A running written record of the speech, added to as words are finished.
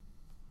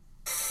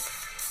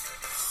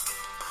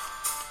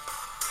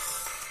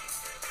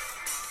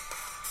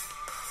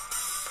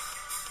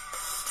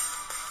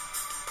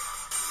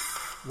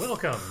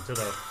Welcome to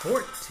the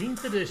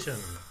 14th edition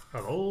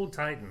of Old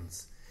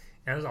Titans.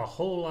 And there's a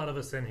whole lot of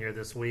us in here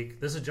this week.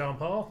 This is John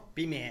Paul.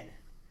 B-Man.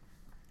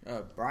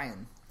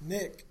 Brian.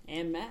 Nick.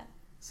 And Matt.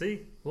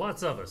 See,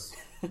 lots of us.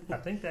 I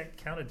think that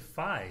counted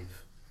 5,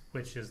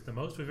 which is the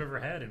most we've ever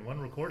had in one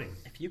recording.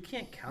 If you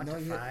can't count No, to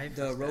 5...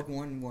 the Rogue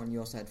One, you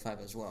also had 5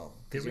 as well.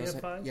 Did we have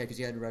 5? Yeah, because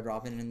you had Red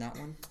Robin in that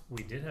one.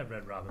 We did have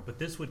Red Robin, but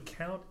this would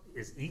count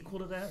as equal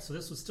to that, so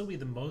this would still be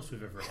the most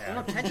we've ever had.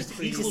 No,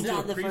 technically, equal it's to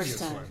not a the previous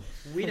first time. one.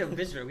 we had a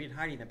visitor. We had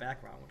Heidi in the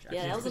background. Which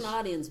Yeah, that was an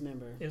audience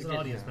member. It was We an did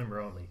audience have-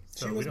 member only.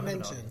 So She we was don't have an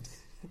mentioned. audience.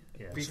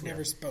 Yeah, But she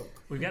never spoke.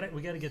 we got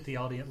to get the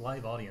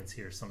live audience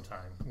here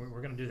sometime. We're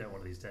going to do that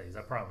one of these days,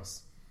 I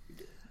promise.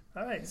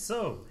 All right,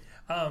 so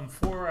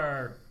for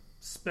our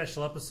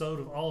special episode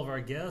of all of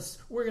our guests,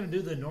 we're going to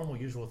do the normal,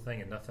 usual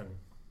thing and nothing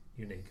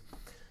unique.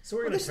 So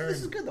we're going to turn.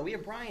 This is good, though. We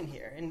have Brian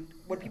here. And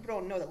what people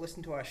don't know that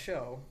listen to our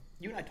show,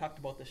 you and I talked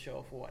about the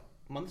show for, what,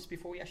 months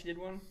before we actually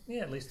did one?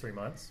 Yeah, at least 3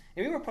 months.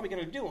 And we were probably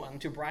going to do one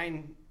until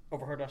Brian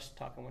overheard us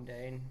talking one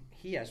day, and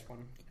he has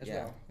one as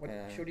well. What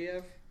show do you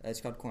have? It's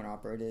called Corn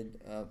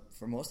Operated.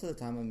 For most of the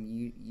time, I'm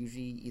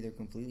usually either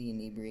completely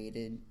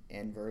inebriated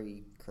and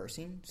very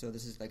cursing. So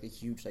this is like a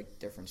huge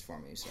difference for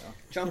me. So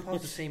John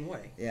Paul's the same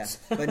way. yeah,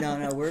 but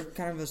no, we're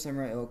kind of a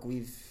similar ilk.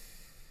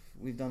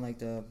 We've done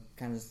the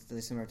kind of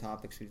the similar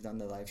topics. We've done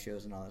the live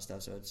shows and all that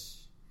stuff. So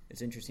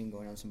it's interesting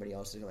going on somebody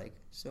else's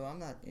so I'm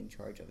not in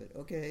charge of it.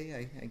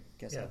 Okay, I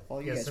guess I'll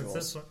follow you guys'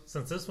 rules.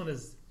 Since this one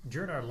is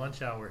during our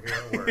lunch hour here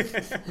at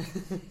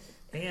work,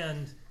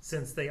 and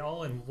since they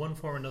all in one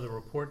form or another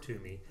report to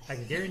me, I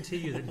can guarantee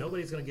you that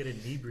nobody's going to get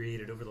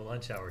inebriated over the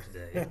lunch hour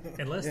today,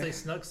 unless they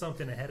snuck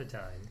something ahead of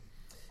time,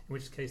 in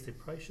which case they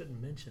probably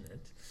shouldn't mention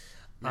it.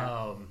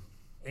 Yeah.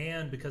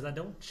 And because I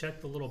don't check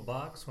the little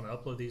box when I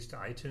upload these to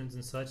iTunes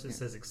and such that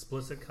says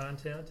explicit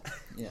content,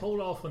 hold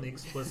off on the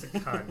explicit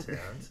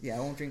content. Yeah, I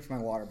won't drink from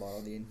my water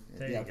bottle the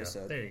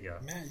episode. There you go.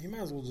 Matt, you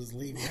might as well just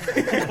leave.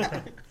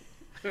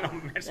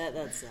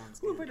 That sounds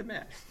Who good. invited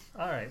Matt?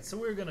 All right, so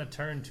we're going to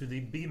turn to the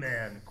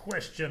B-Man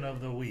question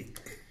of the week.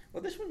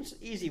 Well, this one's an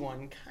easy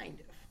one, kind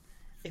of.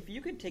 If you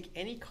could take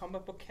any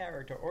comic book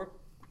character or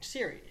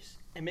series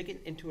and make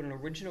it into an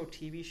original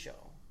TV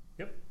show,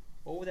 Yep.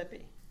 what would that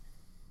be?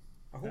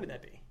 Or who would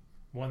that be?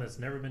 One that's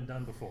never been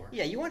done before.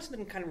 Yeah, you want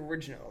something kind of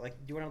original. Like,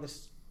 do you want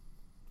this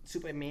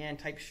Superman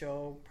type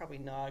show? Probably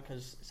not,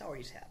 because it's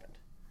always happened.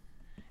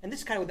 And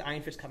this is kind of with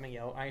Iron Fist coming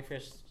out. Iron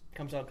Fist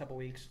comes out in a couple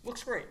weeks.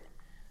 Looks great.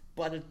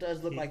 But it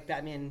does look like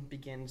Batman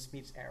Begins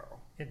meets Arrow.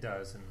 It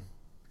does,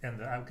 and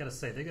I've got to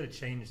say, they got to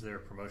change their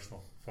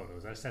promotional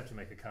photos. I just have to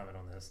make a comment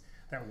on this.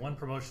 That one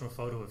promotional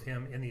photo of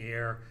him in the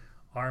air,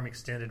 arm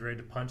extended, ready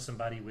to punch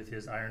somebody with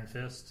his iron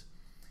fist.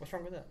 What's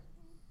wrong with that?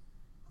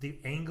 The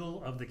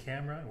angle of the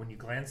camera, when you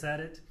glance at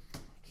it,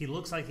 he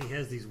looks like he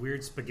has these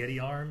weird spaghetti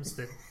arms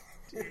that...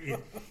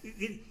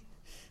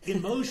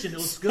 in motion, it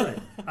looks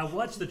good. I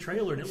watched the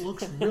trailer, and it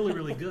looks really,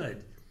 really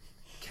good.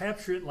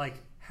 Capture it like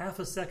half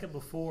a second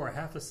before or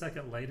half a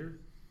second later.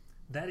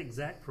 That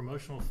exact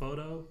promotional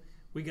photo,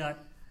 we got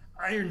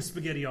iron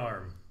spaghetti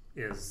arm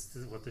is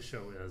what the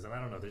show is. And I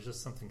don't know, there's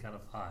just something kind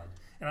of odd.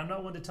 And I'm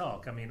not one to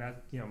talk. I mean,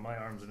 my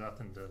arms are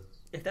nothing to...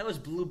 If that was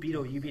Blue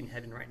Beetle, you'd be in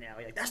heaven right now.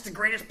 You're like, that's the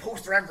greatest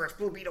poster ever. It's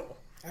Blue Beetle.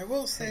 I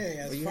will say,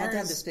 as You far have to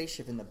have the as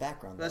spaceship in the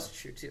background. Though. That's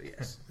true, too,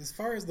 yes. as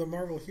far as the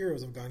Marvel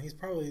heroes have gone, he's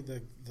probably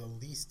the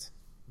least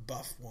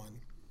buff one.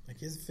 Like,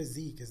 his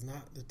physique is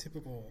not the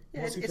typical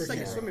Yeah, it's like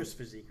a superhero. swimmer's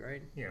physique,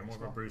 right? Yeah, more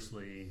of a Bruce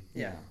Lee,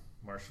 Yeah.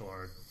 martial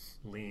art,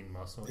 lean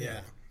muscle. Yeah.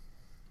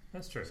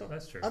 That's true.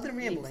 That's true. Other than I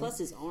mean, rambling, plus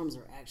his arms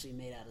are actually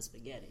made out of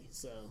spaghetti,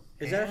 so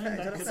is that a And fact?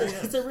 Is that a that fact?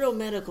 could be it's a real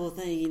medical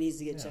thing. He needs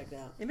to get Yeah. checked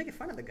out. You're making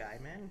fun of the guy,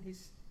 man.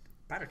 He's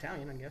part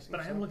Italian, I'm guessing. But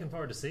I am looking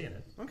forward to seeing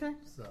it. Okay.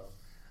 So,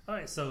 all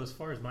right. So, as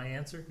far as my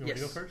answer, you want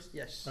to go first?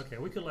 Yes. Okay,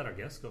 we could let our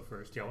guests go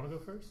first. Do y'all want to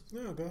go first?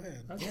 No, go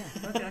ahead.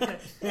 Okay.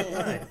 Okay.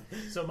 All right.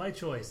 So, my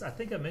choice. I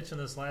think I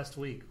mentioned this last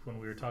week when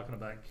we were talking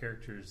about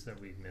characters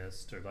that we've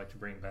missed or like to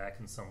bring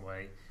back in some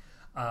way.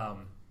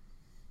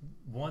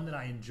 One that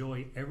I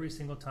enjoy every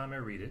single time I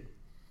read it,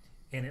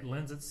 and it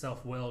lends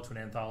itself well to an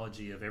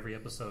anthology of every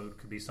episode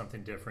could be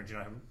something different.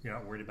 You're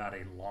not worried about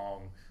a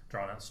long,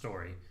 drawn-out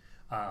story.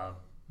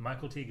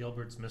 Michael T.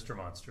 Gilbert's Mr.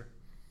 Monster.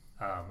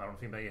 I don't know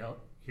if anybody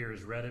here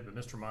has read it, but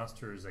Mr.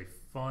 Monster is a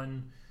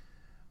fun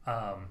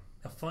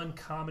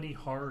comedy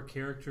horror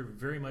character,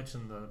 very much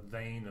in the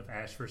vein of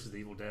Ash vs. the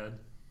Evil Dead.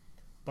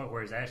 But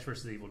whereas Ash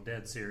vs. the Evil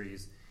Dead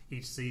series,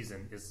 each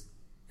season is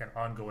an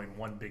ongoing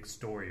one big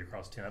story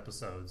across 10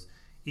 episodes.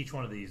 Each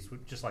one of these,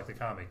 just like the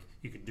comic,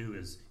 you could do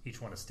is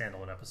each one a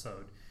standalone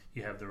episode.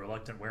 You have the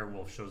reluctant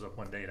werewolf shows up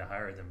one day to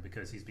hire them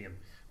because he's being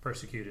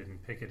persecuted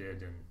and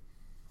picketed and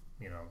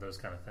those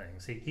kind of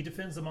things. He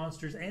defends the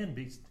monsters and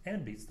beats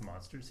the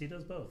monsters. He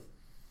does both.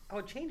 I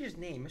would change his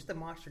name. Mr.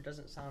 Monster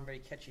doesn't sound very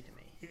catchy to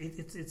me.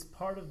 It's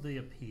part of the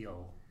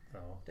appeal,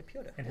 though. The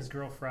appeal to And his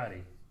girl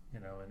Friday,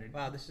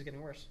 Wow, this is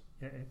getting worse.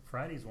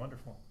 Friday's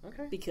wonderful.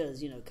 Okay.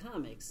 Because,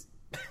 comics,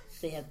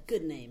 they have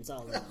good names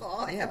all of them.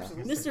 Oh, Yeah.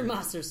 absolutely. Mr.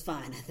 Monster's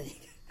fine, I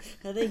think.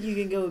 I think you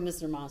can go with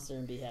Mr. Monster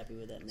and be happy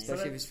with that name.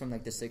 Especially if it's from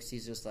like the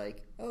 60s, just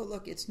like, oh,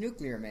 look, it's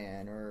Nuclear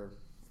Man, or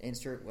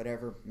insert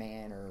whatever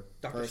man or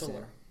Dr. person.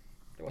 Solar.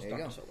 There was There you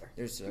Dr. go. Solar.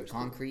 There's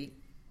Concrete.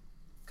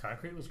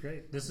 Concrete was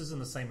great. This is in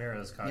the same era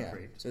as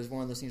Concrete. Yeah. So it's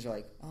one of those things where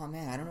like, oh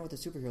man, I don't know what the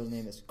superhero's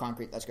name is.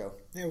 Concrete, let's go.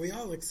 Yeah, we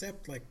all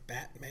accept like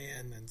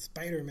Batman and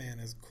Spider-Man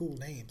as cool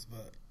names,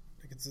 but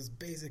like it's as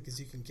basic as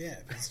you can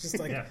get. It's just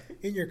like Yeah.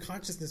 in your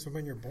consciousness from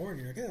when you're born,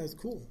 you're like, yeah, that's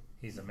cool.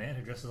 He's a man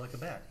who dresses like a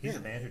bat. He's Yeah.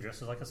 a man who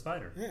dresses like a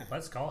spider. Yeah.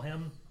 Let's call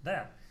him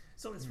that.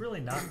 So it's really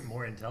not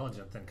more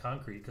intelligent than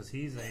Concrete because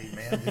he's a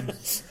man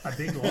who's a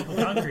big lump of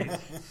concrete.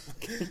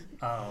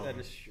 That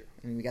is true.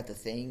 I mean, we got the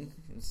Thing.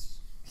 It's,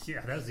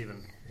 Yeah, that's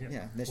even.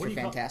 yeah, What do Mr. you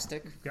call-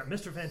 Fantastic. We got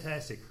Mr.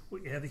 Fantastic.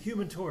 We have the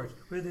Human Torch.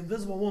 We have the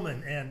Invisible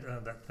Woman, and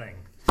that thing.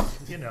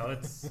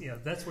 It's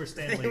that's where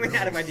Stan Lee. We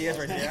had him really- ideas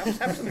right there. I'm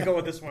just going to go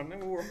with this one,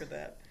 and we'll work with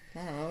that.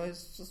 I don't know,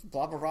 it's just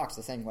Blob of Rocks,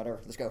 the Thing, whatever.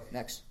 Let's go,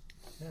 next.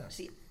 Yeah.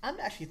 See, I'm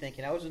actually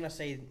thinking, I was going to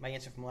say my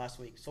answer from last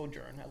week,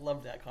 Sojourn. I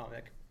loved that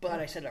comic, but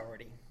I said it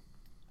already.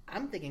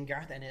 I'm thinking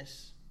Garth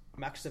Ennis,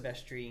 Max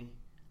Silvestri,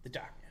 The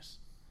Darkness.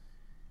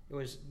 It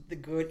was the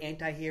good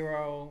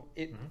anti-hero.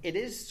 It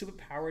is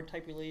superpowered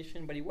type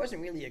relation, but he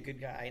wasn't really a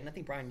good guy, and I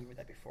think Brian knew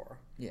that before.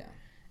 Yeah.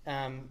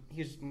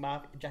 He was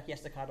Jackie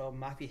Estacado,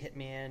 Mafia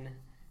Hitman,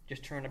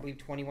 just turned, I believe,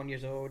 21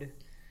 years old.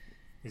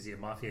 Is he a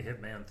mafia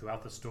hitman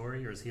throughout the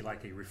story, or is he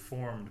like a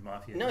reformed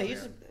mafia? No,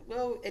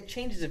 hitman? it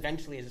changes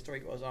eventually as the story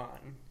goes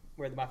on,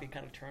 where the mafia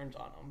kind of turns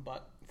on him.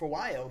 But for a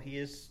while,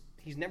 he's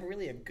never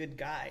really a good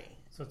guy.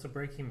 So it's a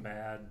Breaking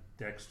Bad,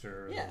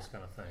 Dexter, Yeah. those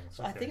kind of things.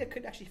 So I think it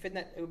could actually fit in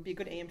that. It would be a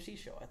good AMC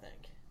show, I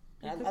think.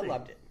 It And could I be.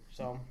 loved it.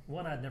 So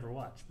One I'd never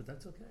watched, but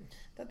that's okay.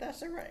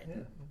 that's all right. Yeah.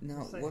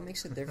 Now, Say- what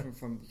makes it different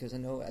from, because I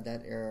know at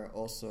that era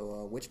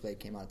also Witchblade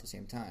came out at the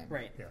same time.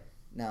 Right. Yeah.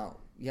 Now,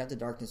 you have the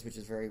Darkness, which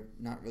is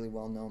not really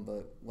well known,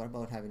 but what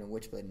about having a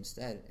Witchblade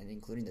instead and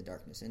including the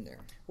Darkness in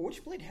there? Well,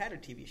 Witchblade had a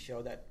TV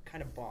show that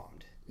kind of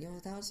bombed.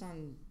 That was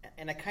on.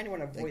 And I kind of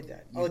want to avoid Like,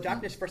 that. you The can-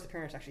 Darkness' first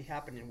appearance actually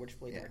happened in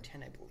Witchblade Yeah. number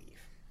 10, I believe.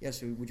 Yeah,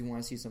 so would you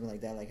want to see something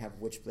like that, like have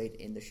Witchblade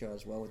in the show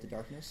as well with the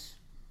Darkness?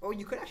 Oh,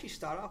 you could actually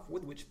start off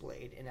with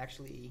Witchblade and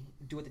actually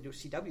do what the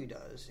CW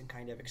does and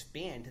kind of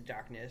expand to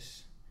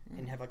Darkness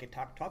and have like a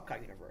Top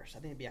Cut universe. I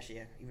think it'd be actually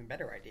an even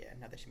better idea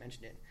now that you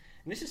mentioned it.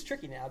 And this is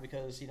tricky now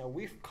because,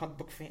 we're comic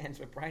book fans,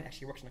 but Brian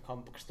actually works in a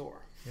comic book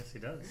store. Yes, he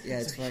does. Yeah,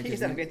 it's funny He's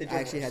because not a great I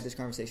journalist. actually had this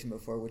conversation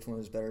before, which one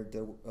was better,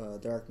 the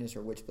Darkness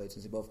or Witchblade,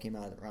 since they both came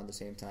out around the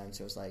same time,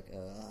 so it's like,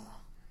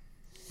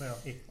 Well,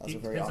 it That was a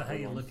very depends on how awkward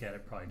you one. look at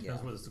it. Probably depends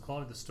Yeah. whether it's the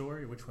quality of the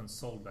story or which one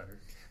sold better.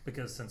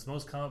 Because since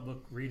most comic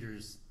book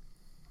readers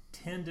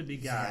tend to be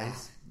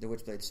guys, the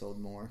Witchblade sold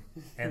more.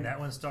 and that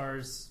one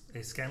stars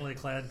a scantily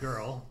clad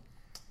girl,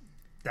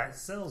 that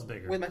sells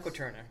bigger. With Michael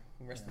Turner,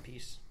 rest in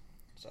peace.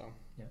 So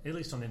Yeah, at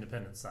least on the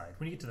independent side.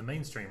 When you get to the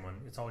mainstream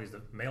one, it's always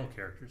the male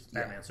characters.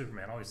 Yeah. Batman,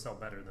 Superman always sell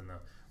better than the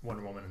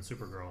Wonder Woman and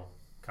Supergirl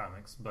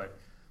comics. But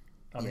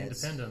on the Yeah,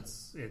 it's-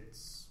 independents,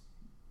 it's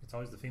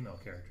always the female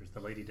characters,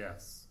 the Lady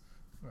Deaths.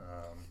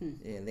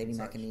 Yeah, Lady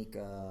Such. Mechanique,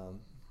 and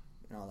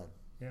all that.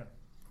 Yeah.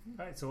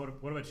 All right. So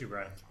what about you,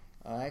 Brian?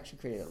 I actually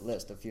created a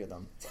list, a few of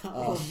them.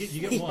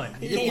 You get one.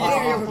 You Yeah, get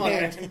yeah, one.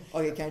 yeah.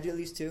 Okay, can I do at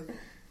least two?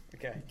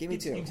 okay. Give me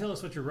You two. can tell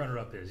us what your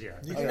runner-up is. Yeah.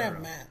 You Oh, can yeah.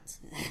 have Matt.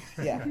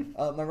 Yeah,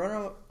 my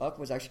runner-up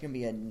was actually going to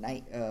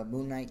be a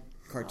Moon Knight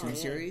cartoon Oh, yeah.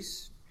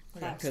 series.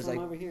 Facts Because from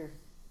like, over here.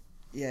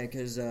 yeah,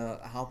 because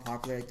how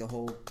popular like the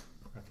whole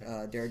Okay.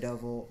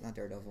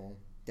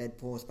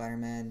 Deadpool,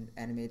 Spider-Man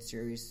animated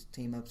series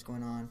team-ups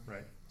going on.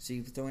 Right. So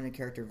you throw in a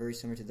character very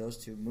similar to those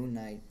two, Moon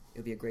Knight. It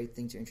would be a great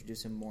thing to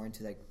introduce him more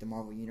into like the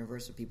Marvel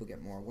universe, so people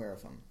get more aware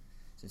of him.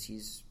 Since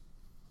he's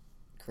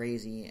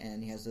crazy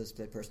and he has those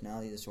split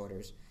personality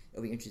disorders,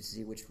 it'll be interesting to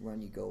see which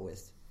run you go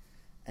with.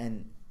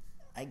 And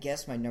I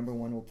guess my number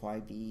one will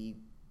probably be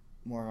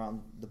more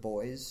around The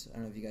Boys. I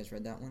don't know if you guys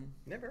read that one.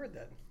 Never heard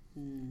that.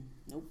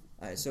 Nope.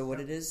 So what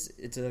it is,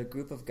 it's a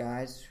group of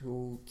guys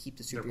who keep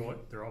the super.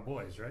 They're all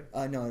boys, right?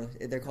 No,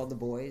 they're called The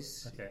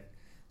Boys. Okay.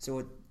 So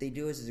what they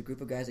do is a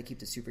group of guys that keep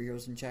the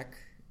superheroes in check.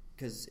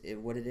 Because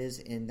what it is,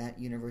 in that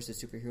universe, the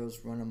superheroes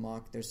run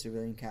amok. There's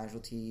civilian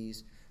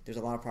casualties. There's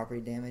a lot of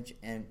property damage.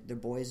 And the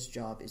boys'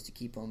 job is to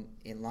keep them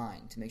in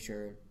line, to make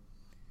sure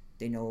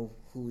they know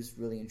who's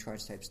really in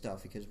charge type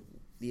stuff. Because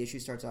the issue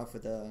starts off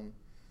with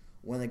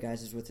one of the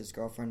guys is with his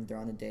girlfriend. They're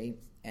on a date.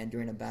 And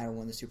during a battle,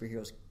 one of the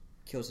superheroes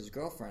kills his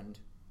girlfriend,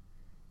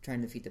 trying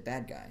to defeat the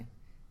bad guy.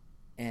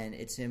 And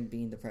it's him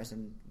being depressed.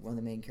 And one of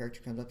the main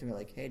characters comes up to me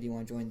like, hey, do you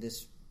want to join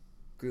this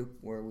group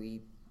where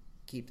we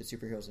keep the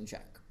superheroes in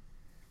check?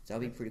 So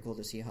that'll be pretty cool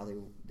to see how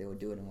they would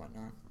do it and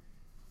whatnot.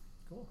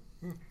 Cool.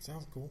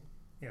 Sounds cool.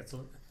 Yeah, it's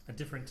a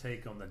different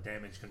take on the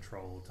damage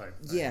control type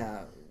thing.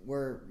 Yeah,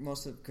 where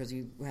most of, because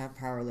you have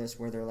Powerless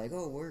where they're like,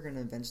 oh, we're going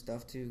to invent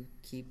stuff to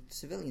keep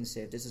civilians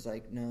safe. This is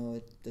like,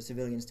 no, the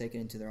civilians take it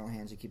into their own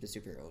hands to keep the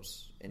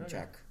superheroes in Okay.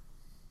 check.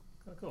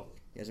 Oh, cool.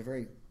 Yeah, it's a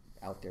very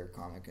out there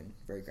comic and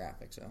very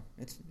graphic, so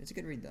it's a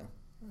good read though.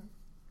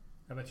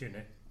 How about you,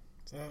 Nick?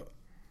 So,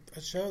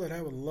 a show that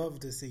I would love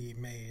to see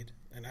made,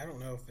 and I don't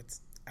know if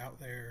it's out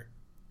there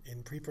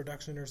in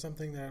pre-production or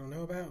something that I don't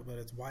know about, but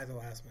it's Y the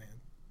Last Man.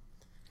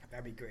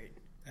 That'd be great.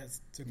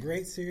 It's a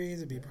great series.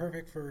 It'd be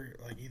perfect for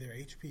like either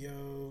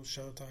HBO,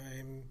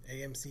 Showtime,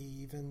 AMC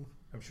even.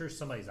 I'm sure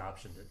somebody's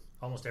optioned it.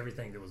 Almost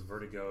everything that was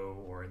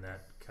Vertigo or in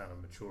that kind of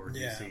mature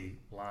Yeah. DC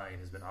line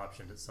has been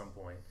optioned at some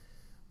point.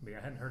 But I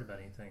hadn't heard about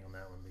anything on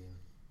that one being.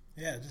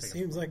 Yeah, it just Take a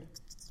seems look. like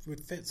it would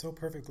fit so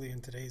perfectly in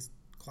today's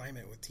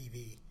climate with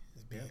TV.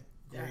 It'd be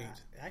Yeah, great.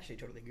 I actually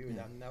totally agree with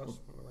that. And that was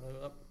running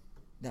it up.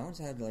 That one's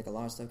had like a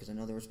lot of stuff because I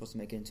know they were supposed to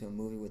make it into a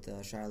movie with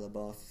Shia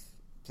LaBeouf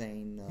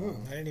playing.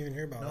 I didn't even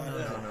hear about No,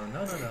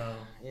 that. no.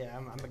 Yeah,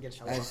 I'm against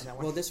Shia As, LaBeouf on that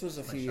one. well, this was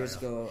a few Like years Shia.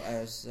 ago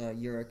as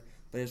Urich,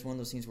 but it was one of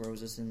those things where it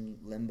was just in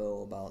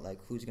limbo about like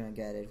who's gonna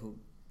get it, who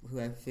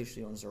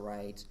officially owns the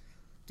rights.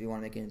 Do you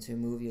want to make it into a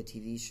movie, a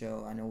TV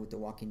show? I know with The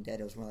Walking Dead,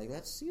 it was more like,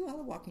 let's see how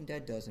The Walking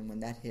Dead does. And when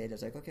that hit, I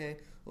was like, okay,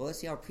 well, let's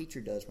see how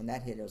Preacher does. When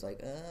that hit, I was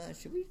like,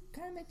 should we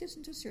kind of make this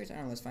into a series? I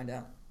don't know, let's find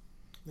out.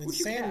 And Who'd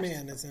you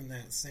Sandman is in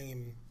that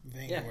same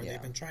vein Yeah. where Yeah.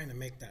 they've been trying to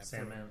make that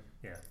Sandman,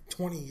 yeah. for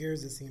 20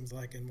 years, it seems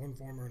like, in one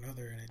form or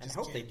another. And it I just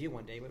hope they can't. do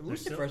one day. But They're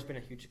still- Lucifer's been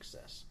a huge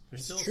success. They're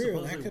It's still true, that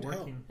supposedly could help.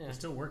 working. Yeah. They're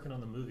still working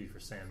on the movie for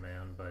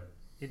Sandman, but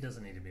it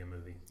doesn't need to be a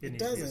movie. It, It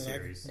needs to be a doesn't.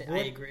 series. I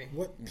agree.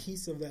 What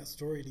piece of that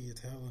story do you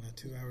tell in a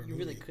 2-hour movie? You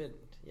really couldn't.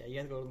 Yeah, you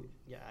have to go.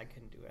 Yeah, I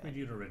couldn't do I that. mean,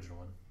 do an original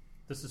one.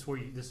 This is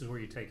where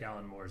you take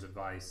Alan Moore's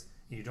advice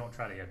and you don't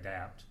try to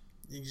adapt.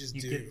 You just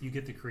You do.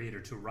 get the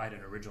creator to write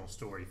an original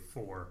story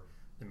for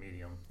the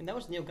medium. And that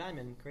was Neil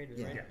Gaiman created,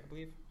 it, Yeah. right? Yeah. I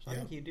believe. So I Yeah.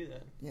 think he'd do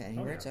that. Yeah, and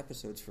he Oh, writes yeah.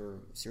 episodes for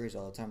series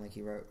all the time. Like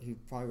he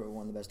probably wrote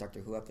one of the best Doctor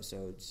Who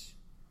episodes.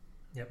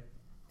 Yep.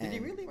 Did he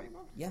And- really write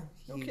one? Yeah.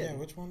 No he- kidding. Yeah,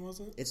 which one was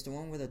it? It's the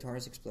one where the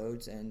TARDIS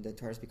explodes and the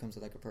TARDIS becomes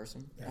like a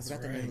person. That's I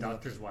forgot the right. name of the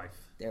Doctor's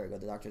Wife. There we go,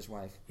 the Doctor's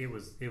Wife. It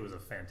was a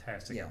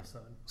fantastic Yeah.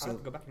 episode. I'll have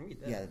to go back and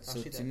read that. Yeah, I'll so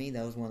see to that. me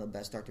that was one of the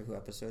best Doctor Who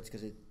episodes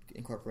because it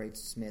incorporates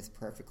Smith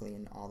perfectly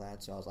and all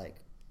that. So I was like,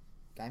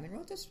 Gaiman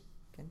wrote this.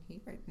 Can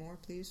he write more,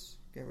 please?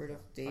 Get rid of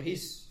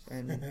Davies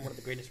and one of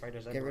the greatest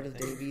writers ever. get rid I of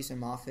think. Davies and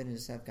Moffat and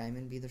just have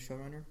Gaiman be the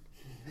showrunner.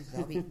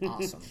 That'll be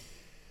awesome.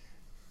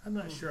 I'm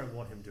not sure I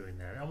want him doing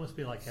that. It almost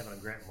be like having a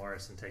Grant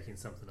Morrison taking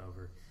something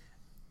over.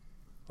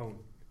 Oh,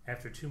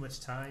 after too much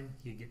time,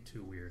 you get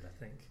too weird, I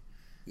think.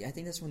 Yeah, I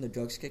think that's when the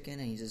drugs kick in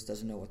and he just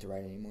doesn't know what to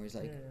write anymore. He's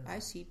like, Yeah. I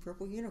see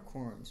purple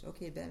unicorns.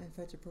 Okay, Batman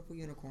fights a purple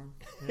unicorn.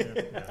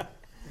 Yeah.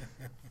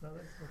 No,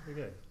 that's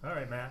pretty good. All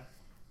right, Matt.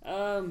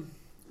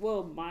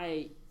 Well,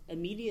 my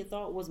immediate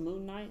thought was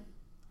Moon Knight,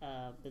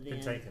 but then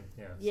Been taken.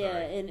 Yeah. yeah,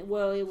 Sorry. and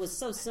well, it was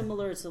so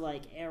similar to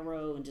like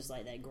Arrow and just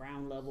like that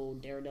ground level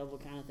Daredevil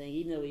kind of thing.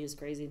 Even though he is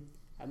crazy,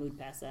 I moved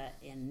past that.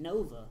 And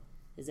Nova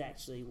is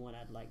actually one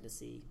I'd like to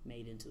see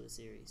made into a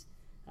series.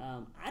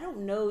 I don't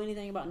know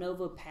anything about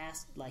Nova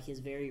past like his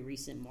very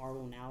recent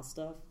Marvel Now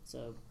stuff,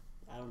 so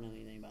I don't know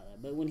anything about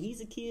that. But when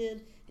he's a kid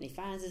and he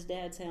finds his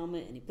dad's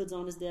helmet and he puts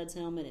on his dad's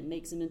helmet and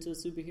makes him into a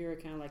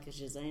superhero, kind of like a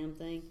Shazam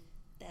thing,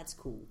 that's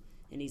cool.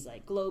 And he's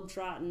like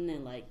globetrotting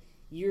and like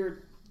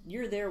you're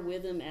there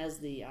with him as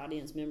the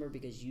audience member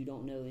because you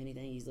don't know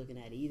anything he's looking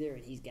at either,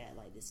 and he's got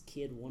like this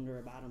kid wonder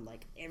about him,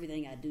 like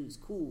everything I do is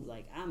cool,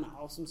 like I'm an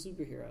awesome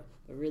superhero,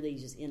 but really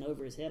he's just in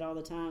over his head all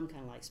the time,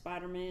 kind of like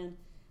Spider-Man.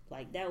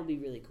 Like that would be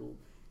really cool.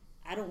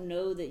 I don't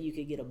know that you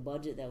could get a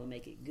budget that would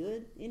make it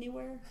good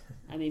anywhere.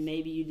 I mean,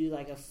 maybe you do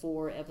like a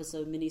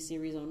 4-episode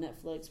miniseries on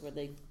Netflix where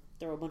they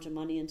throw a bunch of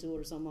money into it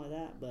or something like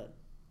that, but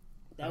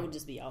that would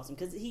just be awesome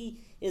because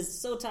he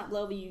is so top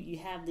level. You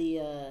have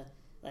the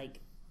like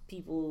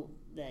people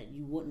that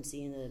you wouldn't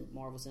see in the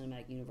Marvel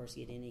Cinematic Universe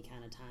at any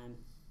kind of time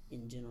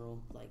in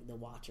general, like the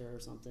Watcher or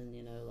something.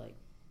 You know, like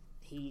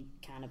he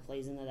kind of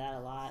plays into that a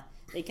lot.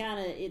 They kind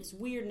of it's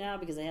weird now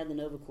because they had the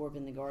Nova Corp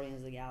in the Guardians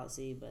of the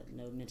Galaxy, but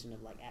no mention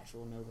of like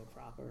actual Nova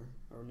proper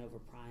or Nova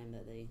Prime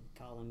that they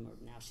call him. Or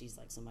now she's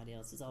like somebody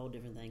else. It's a whole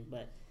different thing,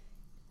 but.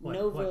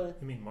 Nova.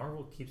 You mean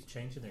Marvel keeps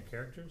changing their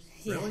characters?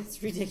 Yeah, Really?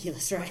 it's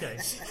ridiculous, right?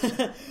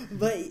 Okay.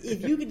 But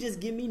if you could just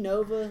give me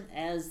Nova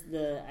as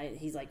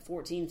he's like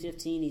 14,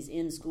 15, he's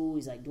in school,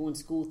 he's like doing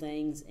school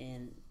things,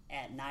 and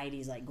at night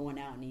he's like going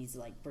out and he's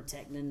like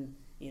protecting,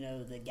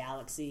 the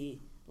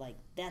galaxy. Like,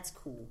 that's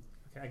cool.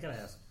 Okay, I gotta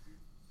ask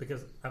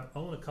because I've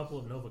owned a couple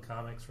of Nova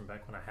comics from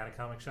back when I had a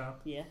comic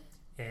shop, Yeah.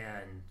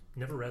 and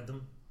never read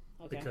them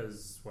Okay.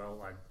 because,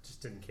 well, I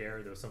just didn't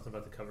care. There was something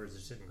about the covers that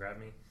just didn't grab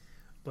me.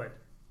 But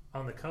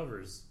on the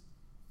covers,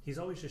 he's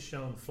always just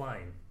shown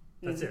flying.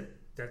 That's it.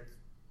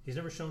 He's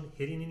never shown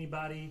hitting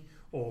anybody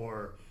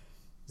or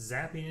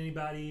zapping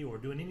anybody or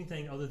doing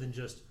anything other than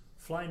just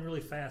flying really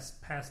fast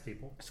past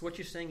people. So what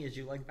you're saying is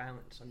you like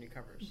balance on your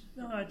covers.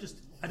 No, I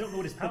don't know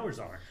what his powers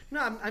are. No,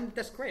 I'm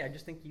that's great. I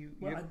just think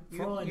Well,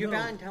 for all I you're know,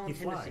 valid talent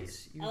he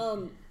flies.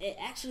 tendencies.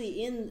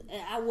 Actually,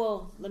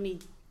 let me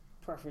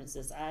preference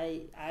this.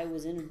 I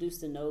was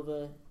introduced to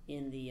Nova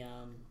in the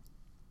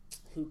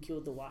Who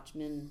Killed the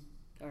Watchmen,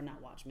 or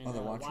not Watchmen, Oh,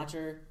 the Watcher?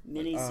 Watcher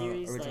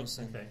miniseries. Original like,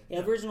 Sin. Okay. Yeah,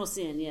 Original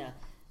Sin, yeah.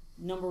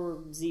 Number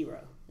 0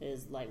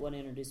 is like what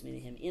introduced me to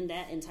him. In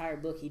that entire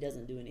book, he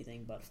doesn't do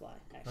anything but fly,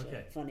 actually.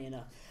 Okay. Funny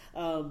enough.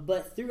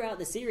 But throughout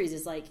the series,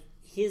 it's like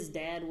his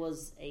dad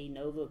was a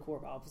Nova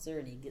Corps officer,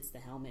 and he gets the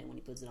helmet. When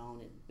he puts it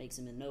on, it makes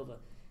him a Nova,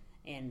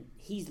 and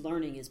he's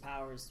learning his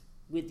powers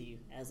with you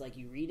as like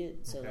you read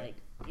it. So Okay.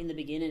 like in the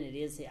beginning, it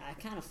is I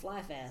kind of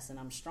fly fast and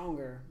I'm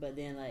stronger, but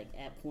then like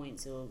at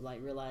points he'll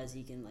like realize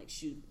he can like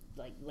shoot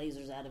like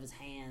lasers out of his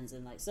hands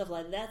and like stuff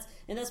like that.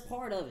 That's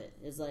part of it.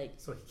 It's like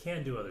So he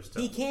can do other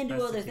stuff. he can do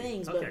That's other the key.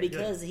 things, Okay, but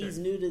because good, he's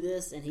good. new to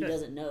this and he Good.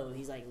 doesn't know,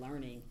 he's like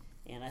learning.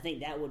 And I think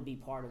that would be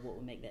part of what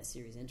would make that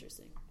series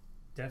interesting.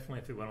 Definitely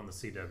if it went on the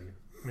CW.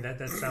 I mean,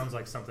 that sounds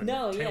like something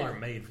No, yeah.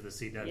 tailor-made for the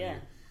CW. Yeah.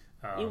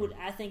 Um, It would.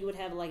 I think it would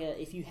have like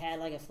if you had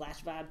like a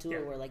Flash vibe to Yeah.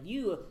 it, where like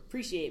you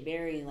appreciate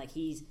Barry and like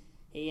he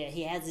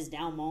has his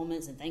down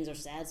moments and things are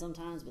sad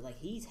sometimes, but like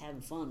he's having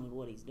fun with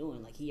what he's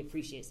doing. Like he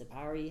appreciates the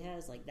power he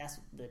has. Like that's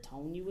the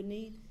tone you would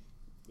need.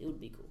 It would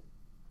be cool.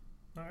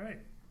 All right.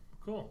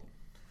 Cool.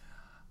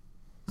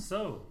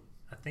 So,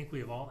 I think we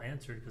have all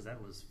answered because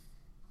that was...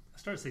 I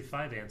started to say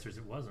 5 answers.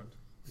 It wasn't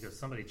because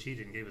somebody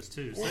cheated and gave us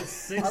 2. So it's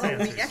 6 Although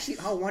answers. we actually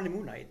all wanted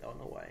Moon Knight, though,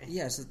 no way.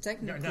 Yeah, so No,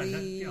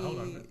 technically, hold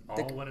on.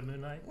 All wanted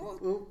Moon Knight?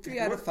 well, 3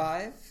 out of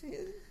 5.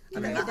 I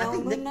mean, Get down I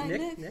think Moon Knight,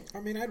 Nick. Nick? I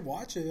mean, I'd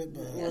watch it,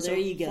 but Well, there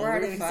you go. 4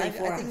 out We're of gonna say 5.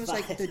 4 I out think it of was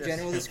like 5. the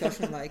general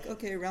discussion, like,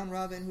 okay, round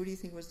robin, who do you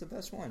think was the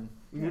best one?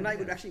 Moon Knight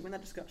would actually win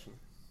that discussion.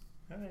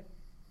 All right.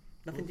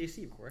 Nothing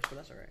DC, of course, but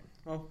that's all right.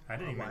 Oh, I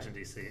didn't even why? mention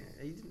DC.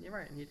 Yeah, you didn't, you're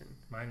right, you didn't.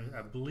 Mine,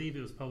 I believe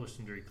it was published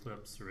under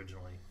Eclipse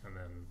originally, and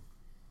then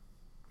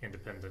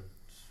independent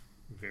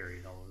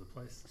varied all over the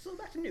place. So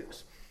back to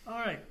news. All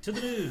right, to the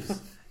news.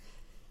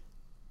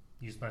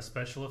 Use my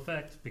special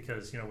effect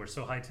because, we're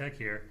so high-tech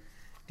here.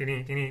 And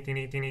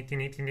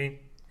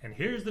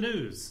here's the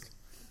news.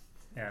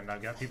 And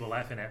I've got people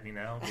laughing at me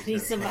now. I need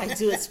because somebody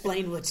to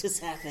explain what just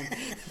happened.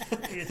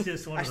 It's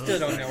just one I of those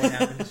still don't know what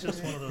happened. It's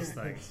just one of those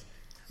things.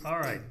 All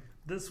right,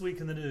 this week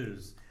in the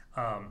news.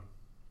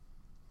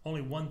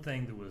 Only one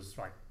thing that was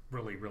like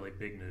really, really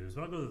big news.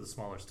 But I'll go to the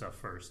smaller stuff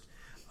first.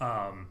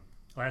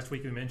 Last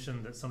week we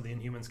mentioned that some of the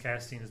Inhumans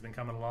casting has been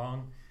coming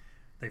along.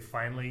 They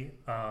finally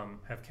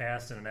have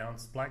cast and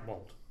announced Black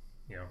Bolt,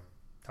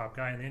 top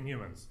guy in the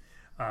Inhumans.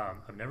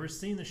 I've never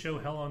seen the show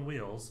Hell on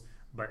Wheels,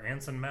 but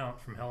Anson Mount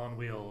from Hell on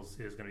Wheels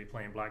is going to be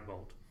playing Black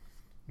Bolt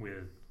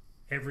with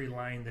every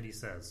line that he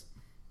says,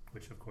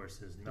 which of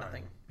course is none.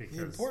 Nothing. Because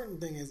the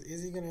important thing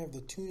is he going to have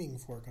the tuning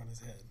fork on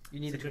his head? You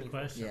need it's a good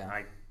question.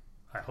 Yeah.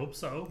 I hope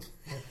so.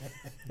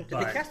 Did they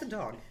But cast a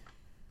dog?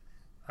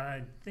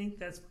 I think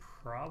that's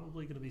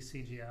probably going to be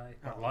CGI.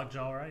 Oh.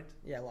 Lockjaw, right?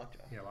 Yeah,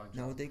 Lockjaw. Yeah, Lockjaw.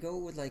 No, they go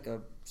with like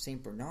a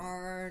Saint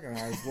Bernard or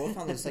a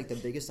Wolfhound that's like the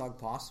biggest dog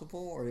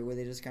possible, or were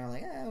they just kind of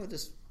like, we'll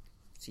just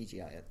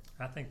CGI it?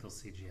 I think they'll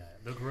CGI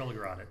it. They'll Gorilla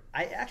Grodd it.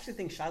 I actually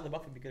think Shia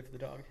LaBeouf would be good for the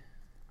dog.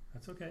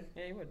 That's okay.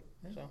 Yeah, he would.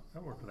 Yeah, So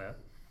I'll work with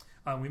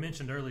that. We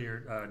mentioned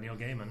earlier Neil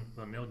Gaiman.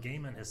 Well, Neil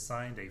Gaiman has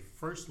signed a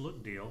first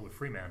look deal with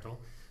Fremantle.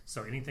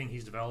 So anything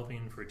he's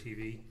developing for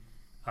TV,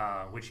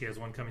 which he has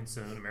one coming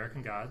soon,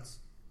 American Gods,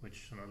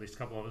 which at least a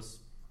couple of us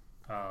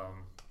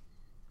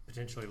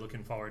potentially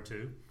looking forward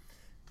to.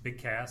 Big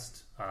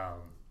cast.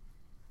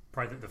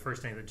 Probably the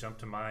first thing that jumped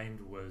to mind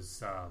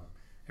was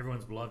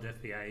everyone's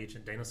beloved FBI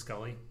agent Dana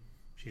Scully.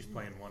 She's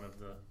playing one of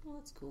the Oh,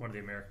 that's cool. one of the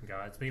American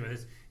Gods. But anyway,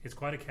 it's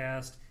quite a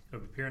cast.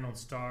 It'll be appearing on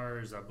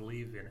Stars, I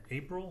believe, in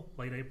April,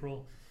 late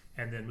April,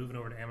 and then moving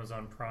over to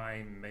Amazon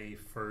Prime May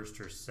 1st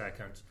or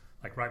 2nd,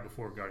 like right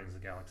before Guardians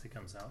of the Galaxy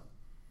comes out.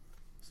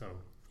 So,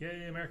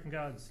 yay, American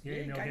Gods.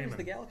 Yay, Neil Guardians of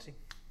the Gaiman. Galaxy.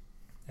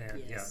 And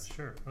Yes. yeah,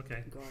 sure.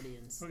 Okay.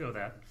 Guardians. We'll go with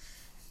that.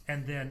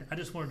 And then I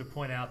just wanted to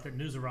point out that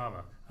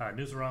Newsarama,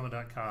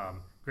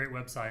 newsarama.com, great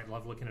website,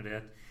 love looking at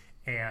it.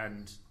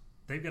 And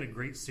they've got a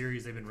great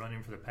series they've been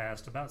running for the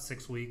past about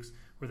 6 weeks,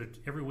 where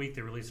every week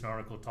they release an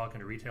article talking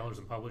to retailers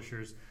and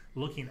publishers,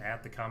 looking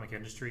at the comic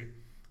industry,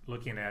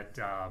 looking at,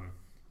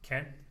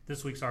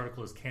 this week's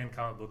article is Can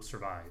Comic Books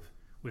Survive?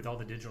 With all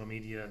the digital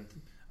media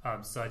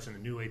and such and the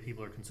new way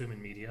people are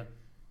consuming media.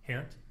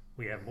 Hint,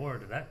 we have more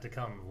to that to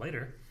come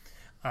later.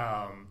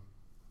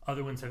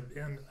 Other ones have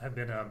been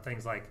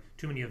things like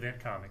too many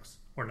event comics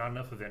or not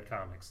enough event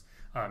comics,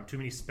 too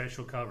many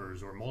special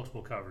covers or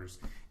multiple covers.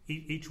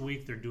 Each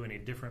week they're doing a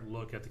different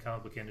look at the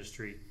comic book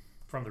industry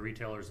from the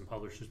retailers and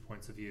publishers'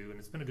 points of view, and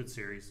it's been a good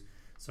series,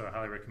 so I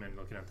highly recommend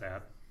looking at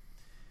that.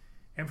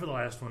 And for the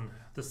last one,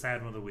 the sad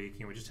one of the week,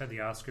 we just had the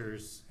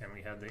Oscars, and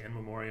we had the in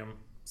memoriam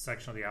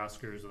section of the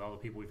Oscars with all the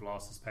people we've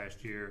lost this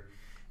past year,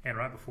 and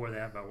right before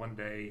that, by one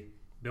day,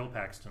 Bill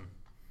Paxton.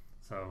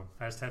 So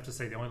I just have to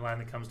say the only line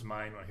that comes to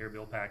mind when I hear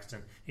Bill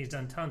Paxton, he's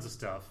done tons of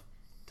stuff,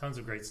 tons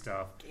of great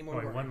stuff. Game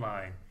Only over. one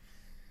line.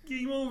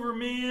 Game over,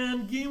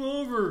 man. Game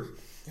over.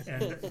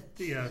 And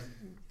the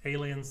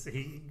Aliens,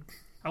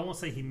 I won't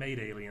say he made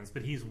Aliens,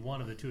 but he's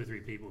one of the 2 or 3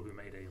 people who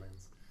made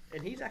Aliens.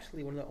 And he's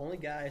actually one of the only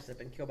guys that have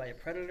been killed by a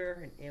Predator,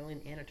 an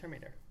Alien, and a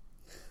Terminator.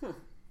 A little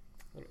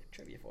bit of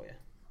trivia for you.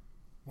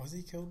 Was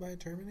he killed by a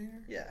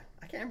Terminator? Yeah,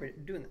 I can't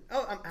remember doing that.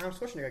 Oh, Arnold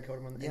Schwarzenegger killed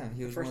him in Yeah, he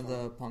the was first one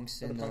of the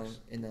punks One in of the the punks.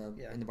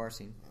 Yeah. in the bar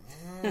scene.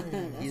 Oh,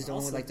 He's the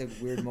one with like the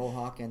weird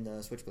mohawk and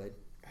the switchblade.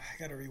 I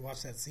gotta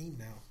rewatch that scene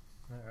now.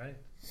 All right.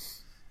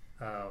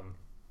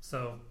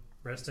 So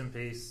rest in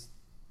peace,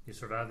 He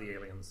survived the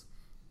aliens.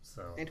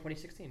 So In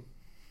 2016.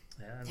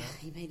 yeah, I know. Yeah,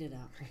 he made it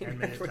out. And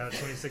made it out of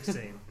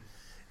 2016.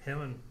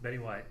 Him and Betty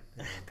White.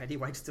 Betty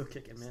White's still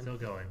kicking, man. Still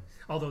going.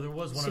 Although there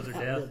was one She other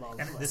outlived death, all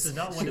and of this us. is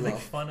not one to make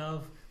fun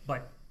of,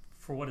 but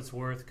for what it's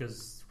worth,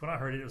 because when I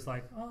heard it was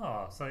like,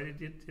 oh, so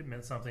it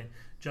meant something.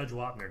 Judge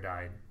Wapner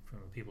died from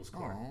the People's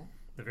Court. Aw.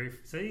 The very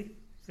see,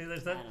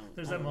 there's I that don't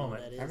that know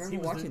moment. what that is. I remember He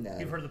was watching the, that.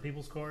 You've heard of the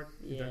People's Court?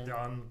 Yeah.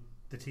 On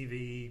the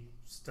TV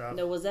stuff.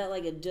 No, was that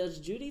like a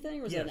Judge Judy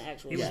thing, or was Yes, that an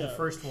actual he was show? the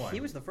first one. He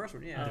was the first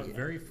one, yeah. the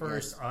very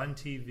first on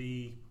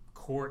TV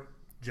court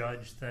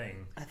judge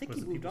thing. I think was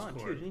he the moved People's on, too.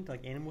 Court. Didn't he?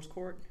 Like Animals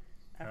Court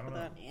after don't know.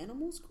 that?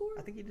 Animals Court?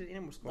 I think he did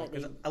Animals Court. Like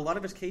Because they- a lot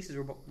of his cases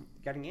were about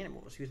getting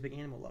animals. He was a big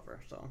animal lover,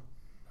 so...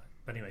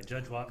 But anyway,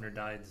 Judge Wapner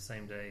died the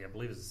same day. I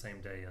believe it was the same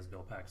day as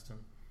Bill Paxton.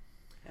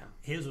 Yeah.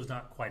 His was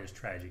not quite as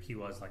tragic. He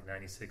was like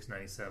 96,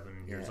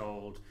 97 years Yeah.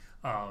 old.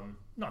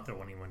 Not that I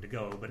want anyone to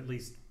go, but at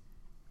least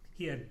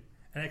he had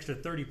an extra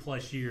 30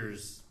 plus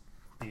years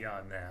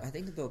beyond that. I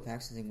think the Bill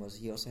Paxton thing was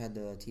he also had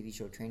the TV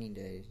show Training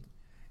Day.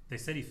 They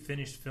said he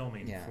finished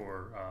filming Yeah.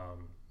 for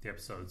the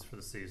episodes for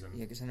the season.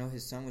 Yeah, because I know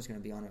his son was going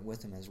to be on it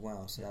with him as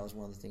well. So that was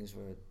one of the things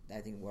where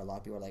I think where a lot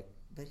of people are like,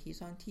 but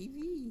he's on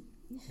TV.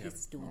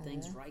 He's doing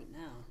things right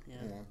now. Yeah.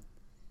 Yeah.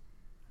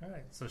 All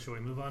right, so shall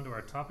we move on to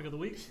our topic of the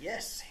week?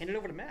 Yes, hand it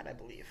over to Matt, I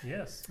believe.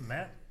 Yes,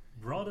 Matt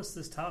brought us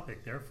this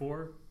topic.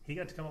 Therefore, he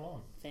got to come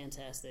along.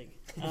 Fantastic.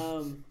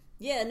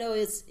 Yeah, no,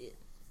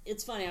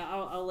 it's funny.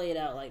 I'll lay it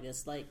out like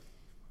this. Like,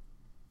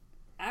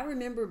 I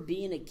remember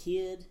being a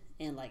kid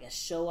and like a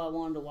show I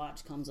wanted to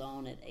watch comes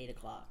on at 8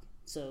 o'clock.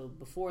 So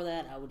before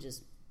that,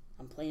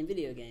 I'm playing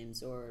video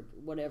games or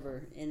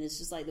whatever, and it's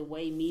just like the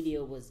way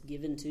media was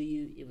given to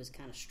you, it was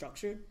kind of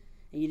structured,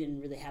 and you didn't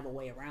really have a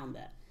way around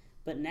that.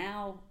 But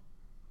now,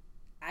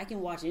 I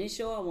can watch any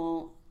show I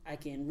want, I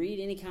can read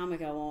any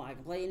comic I want, I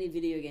can play any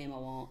video game I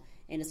want,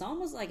 and it's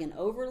almost like an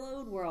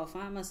overload where I'll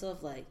find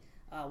myself like,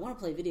 I want to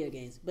play video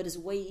games, but it's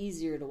way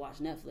easier to watch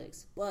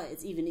Netflix. But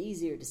it's even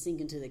easier to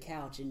sink into the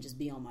couch and just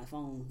be on my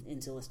phone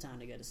until it's time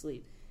to go to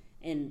sleep.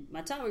 And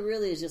my topic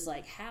really is just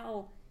like,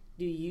 how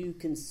do you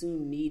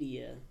consume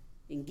media,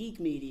 and geek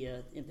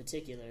media in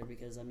particular,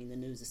 because I mean the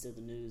news is still the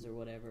news or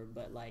whatever,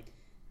 but like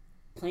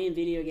playing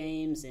video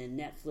games and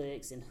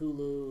Netflix and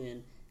Hulu,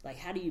 and like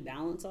how do you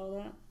balance all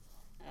that?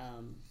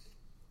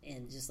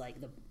 And just like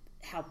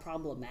how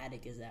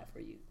problematic is that for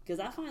you? Because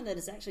I find that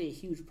it's actually a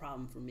huge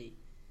problem for me.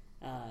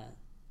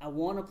 I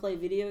want to play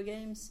video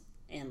games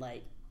and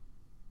like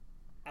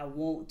I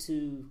want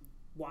to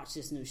watch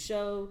this new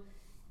show,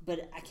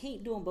 but I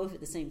can't do them both at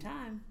the same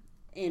time.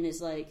 And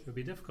it's like It would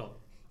be difficult.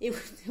 it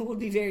would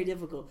be very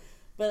difficult.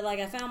 But like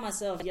I found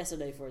myself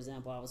yesterday, for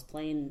example, I was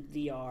playing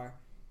VR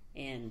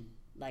and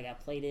like I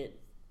played it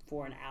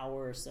for an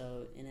hour or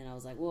so, and then I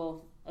was like,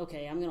 well,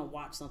 okay, I'm gonna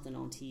watch something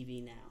on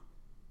TV now.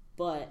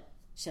 But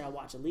should I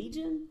watch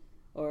Legion,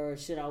 or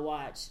should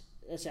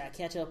I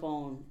catch up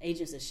on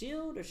Agents of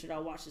S.H.I.E.L.D., or should I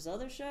watch this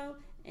other show?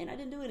 And I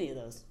didn't do any of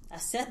those. I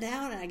sat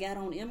down and I got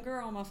on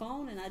MGIR on my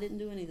phone and I didn't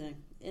do anything.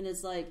 And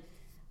it's like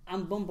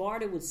I'm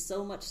bombarded with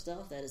so much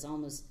stuff that is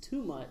almost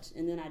too much,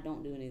 and then I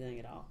don't do anything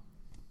at all.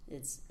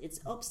 It's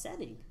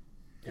upsetting.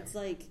 Yeah. It's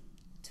like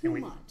too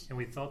much. And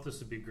we thought this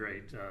would be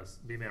great.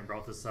 B-Man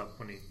brought this up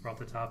when he brought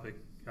the topic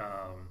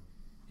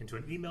into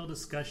an email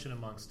discussion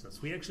amongst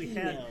us. We actually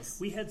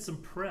had some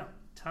prep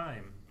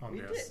time on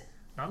We this. did.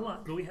 Not a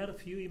lot, but we had a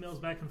few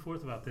emails back and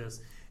forth about this.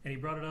 And he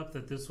brought it up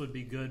that this would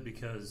be good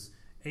because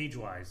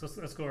age-wise,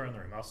 let's go around the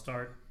room. I'll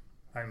start.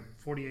 I'm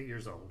 48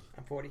 years old.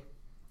 I'm 40.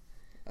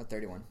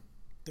 31.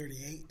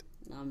 38.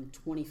 I'm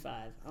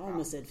 25. I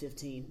almost said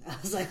 15. I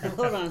was like,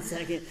 hold on a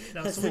second.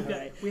 Now, That's so not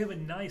right. we have a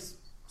nice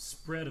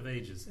spread of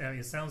ages. I mean,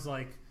 it sounds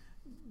like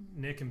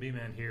Nick and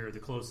B-Man here are the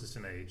closest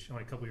in age,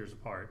 only a couple years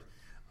apart.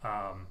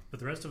 But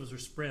the rest of us are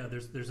spread.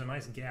 There's a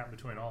nice gap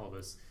between all of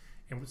us,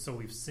 and so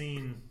we've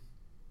seen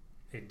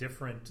a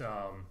different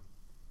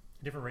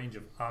range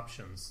of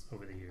options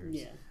over the years.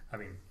 Yeah. I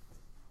mean,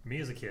 me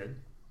as a kid,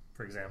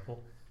 for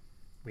example,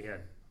 we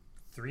had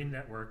 3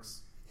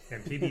 networks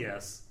and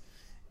PBS,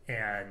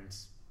 and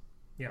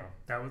you know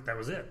that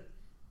was it.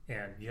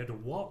 And you had to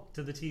walk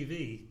to the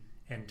TV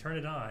and turn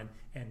it on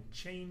and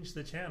change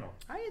the channel.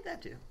 I did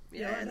that too.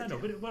 Yeah, I I know.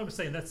 But what I'm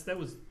saying that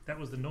was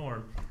the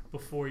norm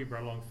before you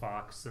brought along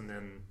Fox and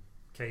then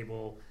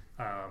cable.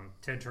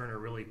 Ted Turner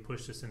really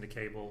pushed us into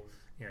cable.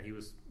 You know,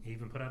 he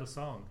even put out a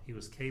song. He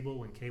was cable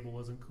when cable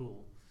wasn't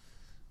cool.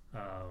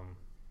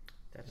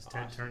 That's It's awesome.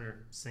 Ted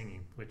Turner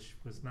singing, which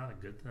was not a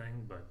good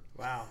thing, but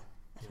Wow.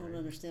 I don't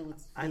understand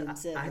what's I being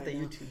said have right to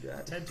now. YouTube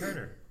that. Ted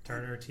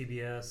Turner,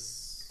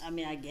 TBS, I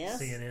mean, I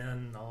guess.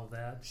 CNN, all of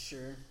that.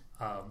 Sure.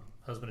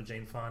 Husband of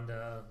Jane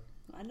Fonda.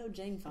 I know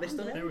Jane They still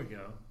Fonda. There we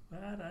go.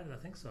 I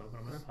think so, but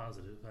I'm not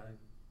positive. I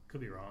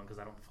could be wrong because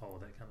I don't follow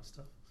that kind of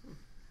stuff.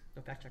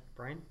 No, fact check,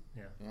 Brian.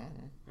 Yeah.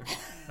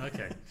 Yeah.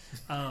 Okay.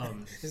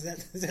 Is that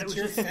That was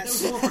your just- that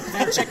was fact more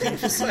for checking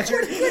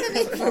procedure?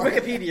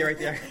 Wikipedia right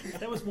there.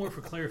 That was more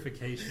for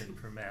clarification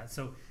for Matt.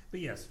 So,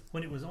 but yes,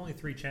 when it was only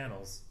 3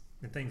 channels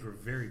and things were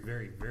very,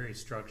 very, very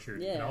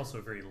structured and Yeah.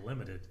 also very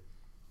limited,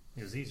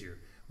 It was easier.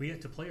 We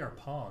had to play our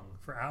Pong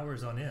for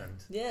hours on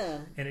end,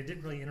 Yeah. and it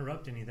didn't really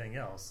interrupt anything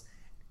else.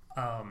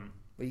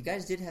 But you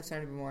guys did have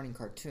Saturday morning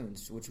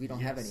cartoons, which we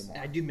don't have Yes. anymore.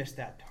 I do miss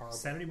that horrible.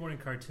 Saturday morning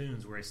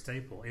cartoons were a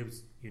staple. It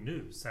was, you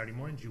knew Saturday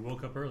mornings you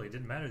woke up early. It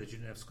didn't matter that you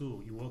didn't have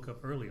school. You woke up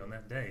early on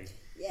that day.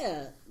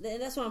 Yeah,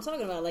 that's what I'm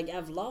talking about. Like,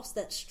 I've lost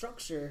that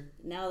structure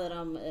now that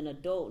I'm an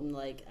adult and,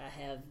 like, I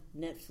have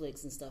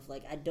Netflix and stuff.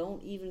 Like, I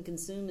don't even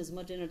consume as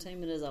much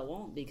entertainment as I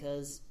want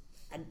because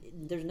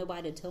there's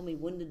nobody to tell me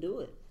when to do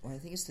it. Well, I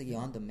think it's the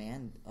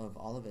on-demand of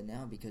all of it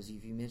now, because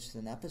if you miss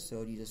an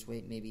episode, you just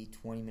wait maybe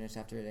 20 minutes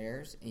after it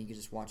airs, and you can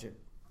just watch it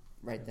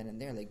right then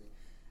and there. Like,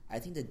 I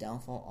think the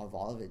downfall of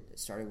all of it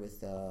started with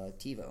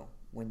TiVo,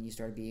 when you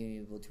started being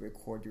able to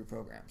record your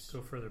programs.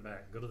 Go further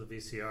back. Go to the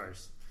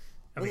VCRs.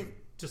 I Well, mean,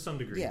 to some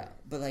degree. Yeah,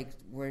 but like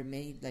where it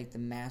made like the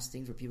mass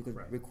things where people could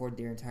Right. record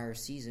their entire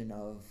season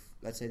of,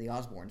 let's say, the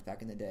Osbournes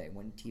back in the day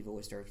when TiVo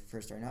was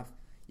first starting off.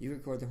 You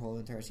record the whole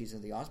entire season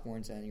of the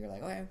Osbournes, and you're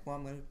like, okay, well,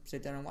 I'm going to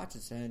sit down and watch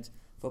it since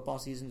football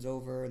season's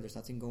over. There's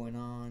nothing going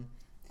on.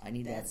 I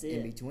need That's that it.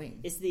 in between.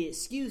 It's the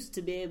excuse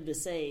to be able to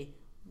say,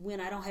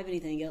 when I don't have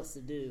anything else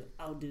to do,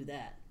 I'll do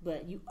that.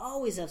 But you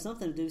always have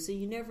something to do, so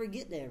you never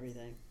get to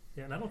everything.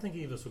 Yeah, and I don't think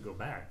any of us would go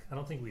back. I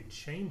don't think we'd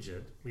change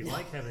it. We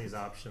like having these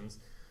options,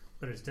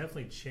 but it's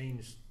definitely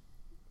changed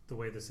the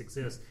way this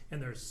exists.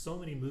 And there's so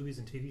many movies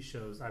and TV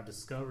shows I've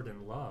discovered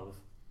and love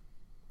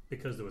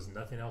because there was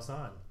nothing else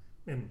on.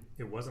 And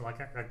it wasn't like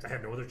I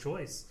had no other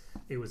choice.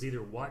 It was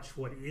either watch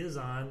what is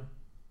on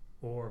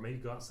or maybe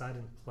go outside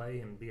and play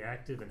and be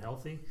active and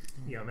healthy.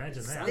 Yeah,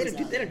 imagine that. They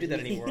don't do that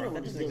anymore. You don't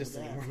That want to doesn't deal exist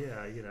with that.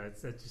 anymore. Yeah, you know,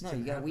 it's just No, you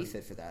didn't got happen. Wii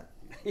Fit for that.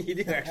 You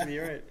do actually.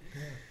 You're right.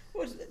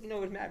 Well,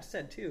 as Matt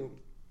said too,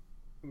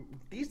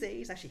 these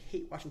days I actually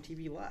hate watching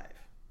TV live,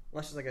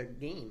 unless it's like a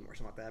game or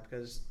something like that,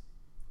 because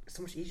it's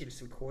so much easier to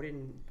just record it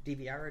and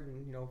DVR it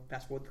and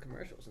fast forward the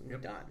commercials and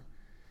Yep. be done.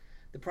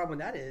 The problem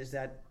with that is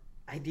that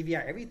I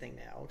DVR everything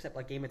now, except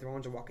like Game of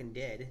Thrones or Walking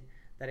Dead,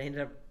 that I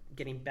ended up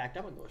getting backed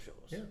up on those shows,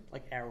 Yeah.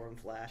 like Arrow and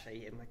Flash.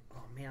 I'm like,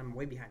 oh man, I'm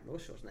way behind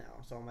those shows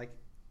now. So I'm like,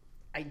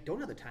 I don't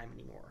have the time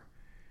anymore.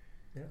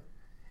 Yeah.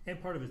 And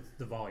part of it's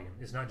the volume.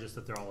 It's not just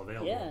that they're all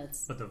available, Yeah,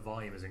 it's- but the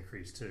volume has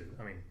increased too.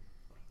 I mean,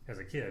 as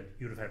a kid,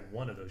 you would have had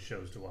one of those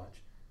shows to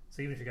watch.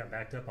 So even if you got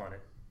backed up on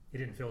it, it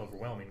didn't feel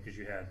overwhelming because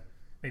you had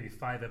maybe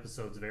 5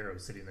 episodes of Arrow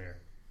sitting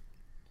there.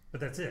 But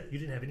that's it. You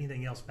didn't have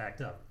anything else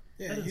backed up.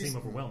 Yeah, that it doesn't used- seem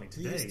overwhelming It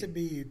today. used to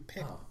be you'd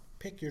Oh.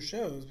 pick your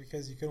shows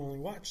because you could only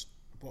watch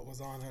what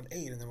was on at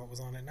 8 and then what was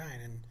on at 9,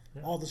 and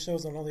Yeah. all the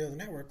shows on all the other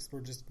networks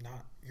were just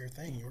not your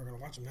thing. You were going to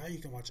watch them. Now you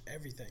can watch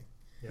everything.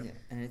 Yep. Yeah,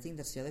 and I think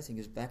that's the other thing,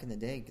 is back in the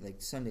day,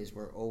 like Sundays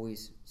were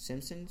always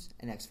Simpsons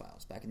and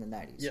X-Files back in the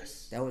 90s.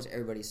 Yes. That was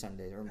everybody's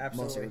Sunday, or most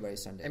Absolutely.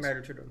 everybody's Sundays. And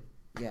Married to Children.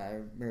 Yeah,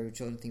 Married with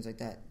Children, things like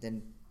that.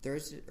 Then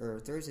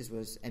Thursdays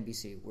was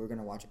NBC. We were going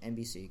to watch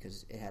NBC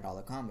because it had all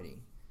the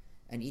comedy.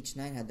 And each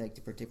night had like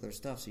the particular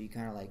stuff, so you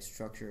kind of like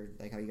structured,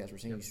 like how you guys were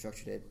saying, Yep. you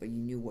structured it, but you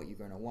knew what you were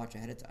going to watch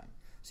ahead of time.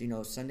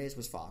 So Sundays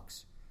was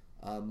Fox,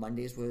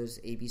 Mondays was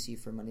ABC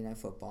for Monday Night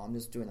Football. I'm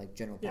just doing like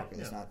general Yeah,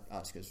 popular, it's yeah. not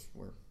us because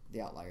we're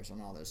the outliers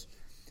on all this.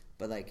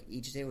 But like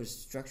each day was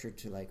structured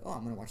to like, oh,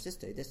 I'm going to watch this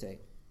day.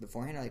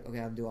 Beforehand, I okay,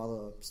 I'll do all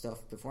the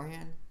stuff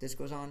beforehand. This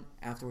goes on.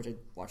 Afterwards, I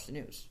watch the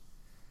news.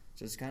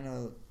 So it's kind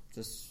of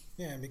just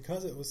Yeah, and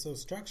because it was so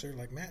structured,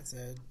 like Matt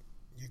said,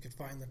 you could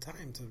find the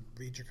time to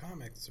read your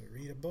comics or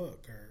read a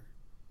book or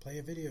play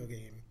a video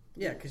game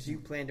Yeah, because you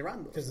planned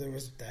around those. because there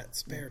was that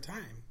spare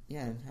time.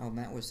 yeah. And how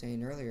Matt was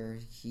saying earlier,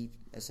 he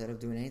instead of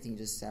doing anything, he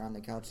just sat on the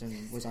couch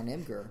and was on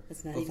Imgur.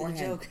 That's not even a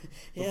joke.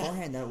 Yeah.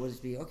 Beforehand, that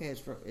would be okay.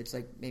 It's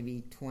like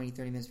maybe 20,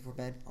 30 minutes before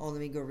bed. Oh,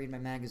 let me go read my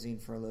magazine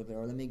for a little bit,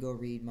 or let me go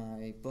read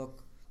my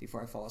book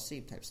before I fall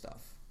asleep, type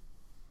stuff.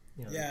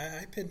 You know, Yeah,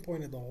 I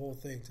pinpointed the whole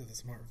thing to the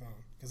smartphone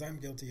because I'm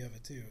guilty of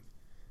it too.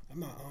 I'm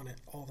not on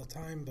it all the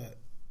time, but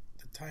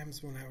the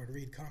times when I would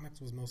read comics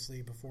was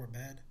mostly before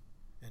bed,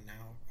 and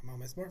now I'm on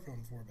my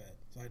smartphone before bed,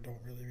 so I don't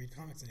really read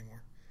comics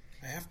anymore.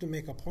 I have to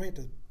make a point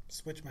to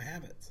switch my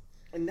habits.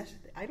 And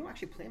I don't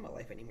actually plan my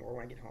life anymore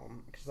when I get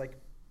home because, like,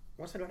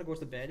 once I know how to go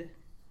to bed,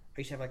 I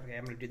used to have like, okay,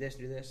 I'm going to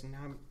do this, and now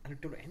I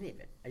don't do any of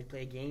it. I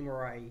play a game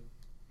or I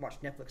watch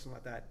Netflix, something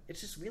like that.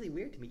 It's just really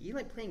weird to me. Even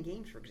like playing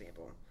games, for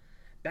example.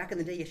 Back in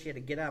the day, you had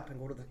to get up and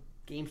go to the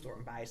game store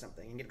and buy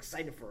something and get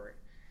excited for it.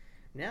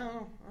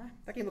 Now,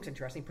 that game looks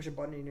interesting. Push a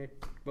button in your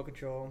remote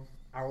control.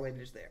 Hour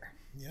later, it's there.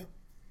 Yep.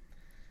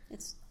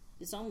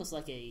 It's almost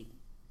like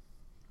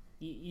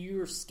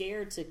you're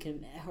scared to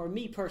or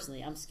me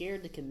personally, I'm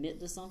scared to commit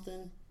to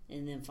something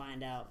and then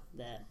find out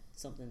that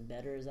something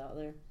better is out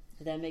there.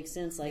 If that makes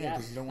sense, like Yeah,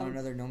 because you don't want I'm-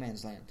 another No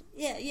Man's Land.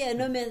 Yeah,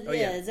 no man. Oh,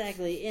 yeah, yeah.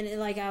 exactly. And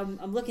like I'm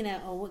looking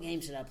at, what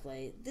game should I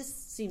play? This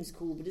seems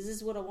cool, but is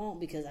this what I want?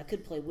 Because I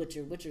could play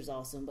Witcher. Witcher's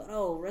awesome, but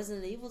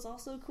Resident Evil's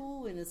also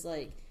cool. And it's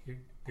like,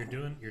 you're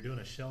doing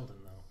a Sheldon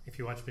though. If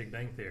you watch Big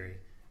Bang Theory,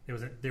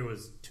 there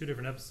was 2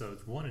 different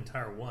episodes. One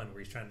entire one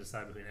where he's trying to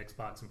decide between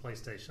Xbox and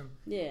PlayStation.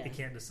 yeah, He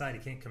can't decide.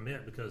 He can't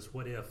commit because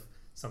what if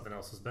something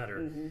else is better?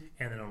 Mm-hmm.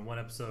 And then on one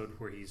episode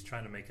where he's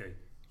trying to make a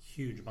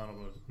huge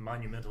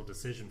monumental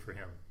decision for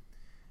him,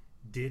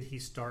 did he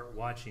start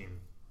watching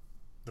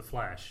The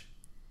Flash?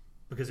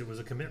 Because it was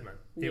a commitment.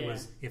 It Yeah.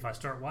 was, if I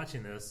start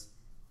watching this,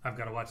 I've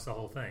got to watch the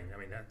whole thing. I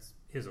mean, that's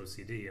his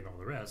OCD and all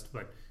the rest,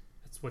 but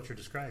that's what you're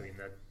describing.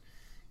 That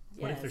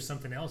what if there's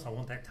something else I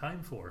want that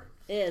time for?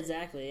 Yeah,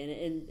 exactly.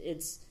 And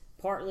it's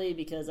partly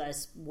because I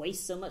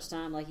waste so much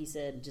time, like he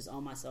said, just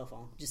on my cell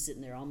phone, just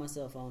sitting there on my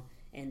cell phone.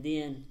 And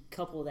then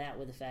couple that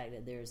with the fact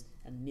that there's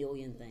a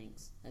million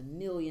things.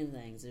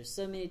 There's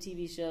so many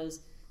TV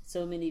shows,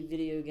 so many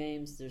video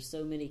games, there's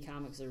so many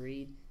comics to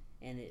read,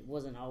 and it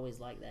wasn't always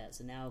like that.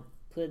 So now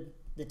put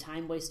the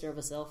time waster of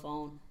a cell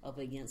phone up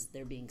against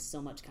there being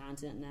so much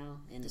content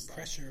now, and it's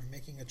Pressure of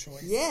making a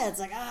choice. yeah,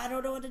 it's like I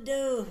don't know what to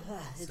do.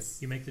 So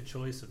It's you make the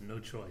choice of no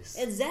choice.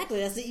 exactly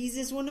that's the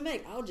easiest one to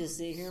make. I'll just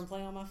sit here and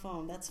play on my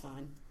phone. That's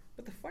fine.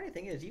 But the funny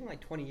thing is, even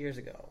like 20 years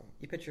ago,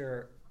 you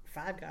picture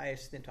 5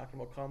 guys then talking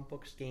about comic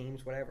books,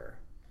 games, whatever.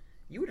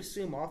 You would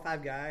assume all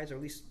 5 guys, or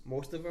at least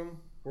most of them,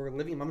 were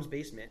living in mom's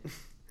basement.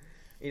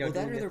 Well, that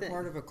doing or their they're thing.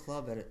 part of a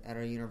club at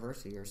a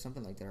university or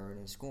something like that, or in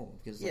a school.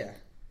 Because Yeah.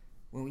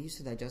 when we used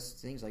to digest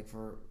things, like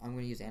I'm going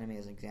to use anime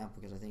as an example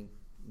because I think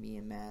me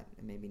and Matt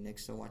and maybe Nick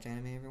still watch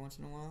anime every once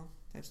in a while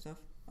type stuff.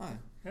 All right.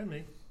 And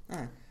me. All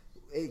right.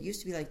 It used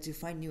to be like to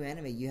find new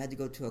anime, you had to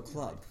go to a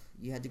club.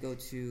 You had to go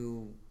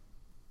to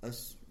a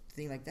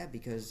thing like that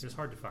because It's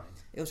hard to find.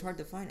 it was hard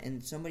to find.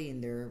 And somebody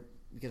in there,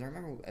 because I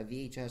remember a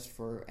VHS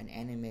for an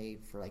anime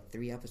for like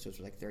 3 episodes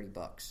was like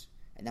 $30,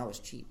 and that was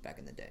cheap back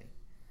in the day.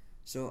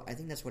 So I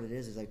think that's what it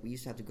is like we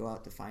used to have to go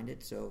out to find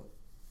it. So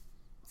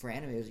for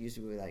anime, it was used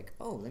to be like,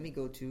 oh, let me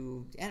go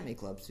to the anime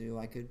club so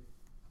I could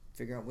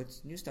figure out what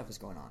new stuff is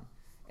going on.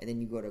 And then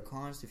you go to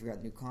cons to figure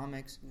out new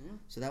comics. Yeah.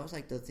 So that was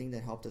like the thing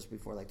that helped us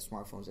before like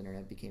smartphones,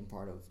 internet became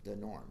part of the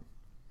norm.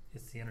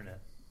 It's the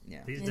internet.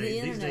 Yeah. These And the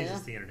days, internet, yeah.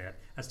 it's the internet.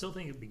 I still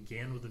think it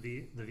began with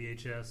the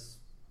VHS.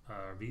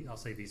 I'll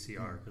say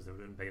VCR because they were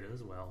doing beta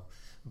as well.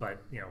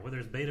 But whether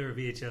it's beta or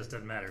VHS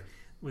doesn't matter.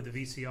 With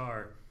the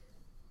VCR,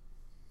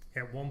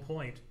 at one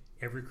point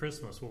every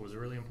Christmas, what was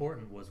really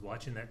important was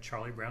watching that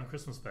Charlie Brown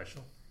Christmas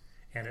special,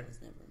 and it. It's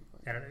never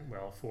important.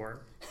 Well,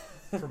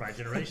 for my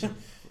generation,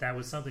 that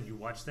was something you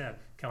watched. That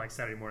kind of like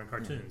Saturday morning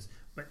cartoons.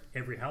 But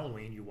every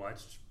Halloween, you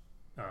watched.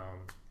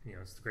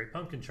 It's the Great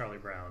Pumpkin, Charlie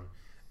Brown.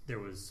 There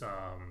was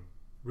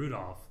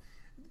Rudolph.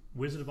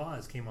 Wizard of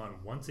Oz came on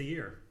once a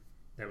year.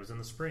 That was in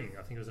the spring.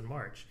 I think it was in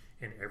March.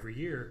 And every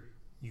year,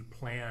 you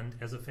planned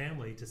as a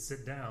family to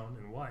sit down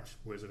and watch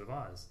Wizard of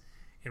Oz.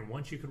 And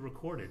once you could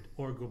record it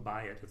or go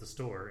buy it at the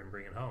store and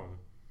bring it home,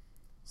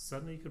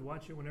 suddenly you could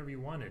watch it whenever you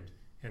wanted.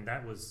 And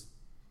that was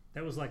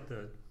like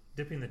the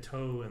dipping the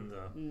toe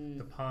in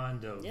the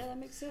pond of Yeah, that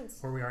makes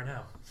sense. where we are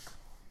now.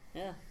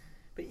 Yeah.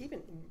 But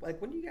even,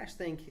 like, when do you guys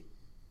think,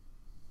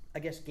 I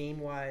guess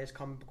game-wise,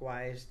 comic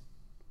book-wise,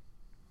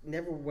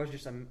 never was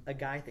just a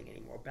guy thing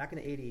anymore. Back in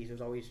the 80s, it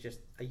was always just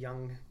a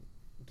young,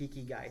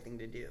 geeky guy thing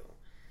to do.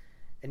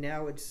 And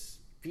now it's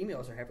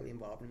females are heavily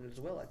involved in it as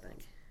well, I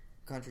think.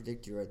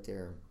 Contradict you right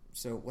there.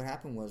 So what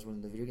happened was when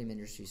the video game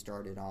industry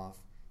started off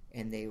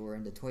and they were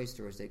in the toy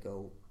stores, they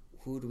go,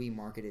 who do we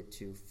market it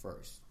to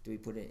first? Do we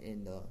put it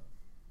in the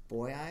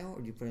boy aisle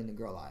or do you put it in the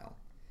girl aisle?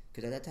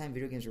 Because at that time,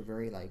 video games were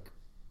very, like,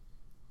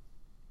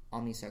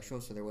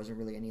 omnisexual, so there wasn't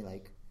really any,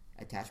 like,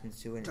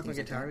 attachments to it. Talking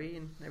like Atari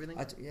and everything?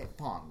 Yeah,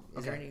 Pong.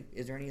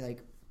 Is there any like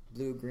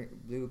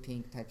blue,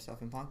 pink type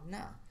stuff in Pong?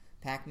 No.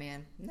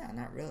 Pac-Man? No,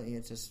 not really.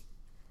 It's just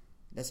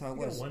that's how it You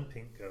got was. one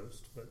pink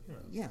ghost, but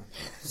Yeah.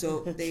 So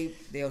they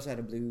also had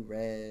a blue,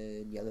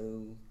 red,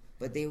 yellow.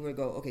 But they would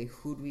go, okay,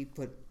 who do we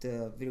put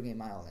the video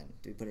game aisle in?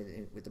 Do we put it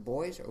in with the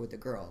boys or with the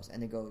girls?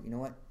 And they go, you know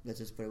what? Let's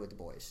just put it with the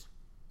boys.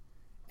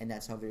 And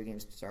that's how video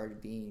games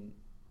started being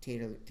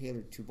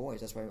tailored to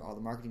boys. That's why all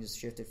the marketing just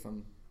shifted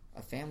from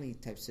a family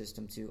type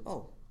system to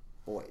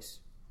boys.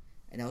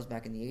 And that was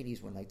back in the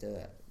 80s when like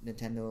the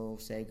Nintendo,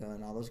 Sega,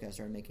 and all those guys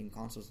started making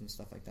consoles and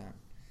stuff like that.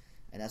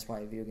 And that's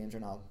why video games are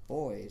now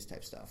boys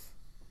type stuff.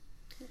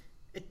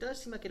 It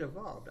does seem like it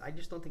evolved. I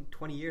just don't think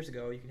 20 years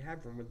ago you could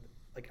have room with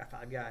like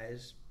 5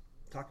 guys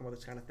talking about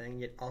this kind of thing,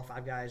 yet all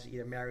 5 guys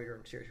either married or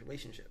in serious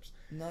relationships.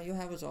 No, you'll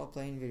have us all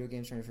playing video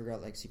games trying to figure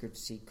out like secret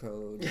seed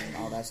codes and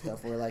all that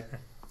stuff. Where like,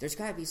 there's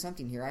got to be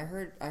something here.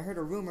 I heard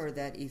a rumor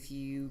that if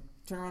you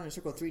turn around in a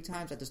circle 3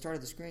 times at the start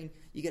of the screen,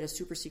 you get a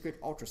super secret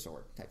ultra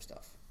sword type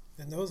stuff.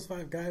 And those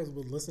 5 guys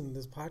would listen to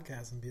this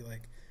podcast and be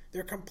like,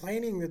 they're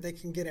complaining that they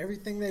can get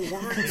everything they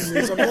want. And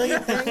there's a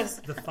million things.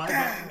 the five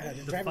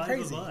drive me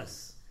crazy. of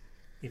us,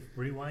 if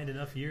rewind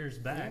enough years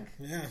back,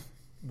 Yeah.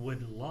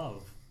 would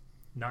love,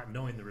 not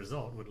knowing the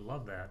result, would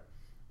love that.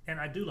 And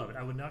I do love it.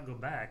 I would not go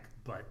back,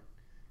 but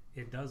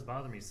it does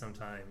bother me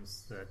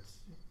sometimes that,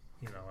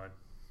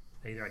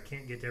 either I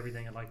can't get to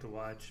everything I'd like to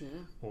watch,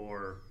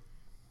 or,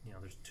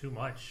 there's too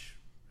much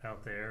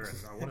out there, and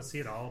I want to see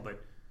it all,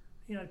 but,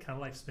 I'd kind of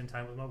like to spend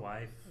time with my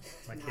wife,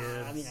 my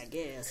kids. I mean, I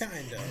guess.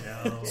 Kind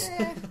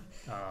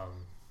of.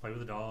 Play with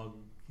the dog,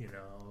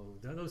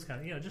 those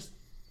kind of, just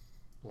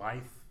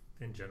life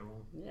in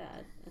general. Yeah,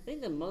 I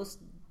think the most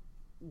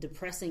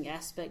depressing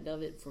aspect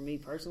of it for me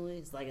personally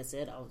is, like I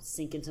said, I'll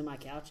sink into my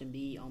couch and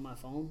be on my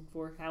phone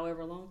for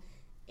however long.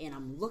 and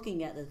I'm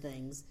looking at the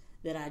things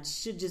that I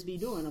should just be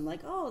doing. I'm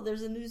like, oh,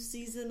 there's a new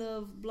season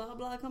of blah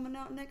blah coming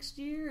out next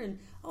year, and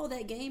oh,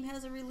 that game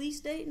has a release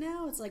date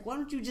now. It's like, why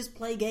don't you just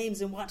play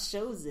games and watch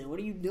shows then? What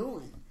are you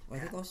doing? Well,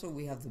 I think also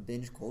we have the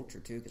binge culture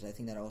too, because I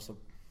think that also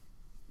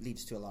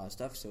leads to a lot of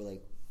stuff. So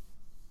like,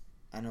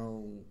 I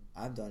know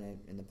I've done it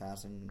in the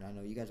past, and I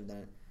know you guys have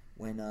done it.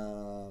 When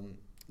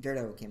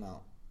Daredevil came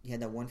out, you had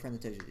that one friend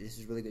that tells you, this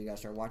is really good, you gotta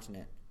start watching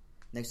it.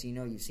 Next thing you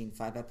know, you've seen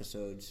 5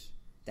 episodes.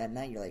 That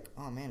night, you're like,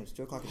 oh man, it's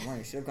 2 o'clock in the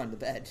morning, I should have gone to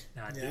bed.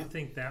 Now, I do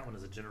think that one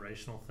is a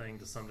generational thing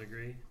to some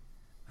degree.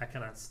 I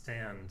cannot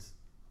stand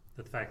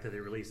the fact that they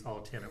release all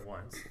 10 at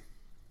once.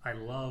 I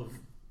love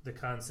the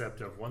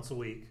concept of once a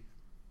week,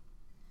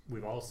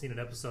 we've all seen an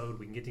episode,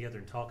 we can get together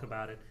and talk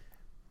about it.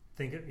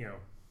 Think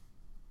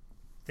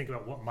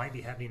about what might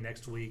be happening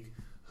next week.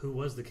 Who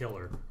was the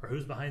killer? Or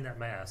who's behind that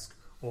mask?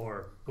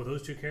 Or will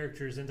those 2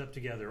 characters end up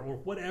together? Or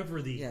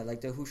whatever the... Yeah,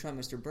 like the Who Shot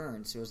Mr.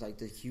 Burns. It was like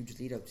the huge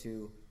lead up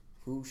to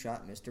who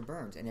shot Mr.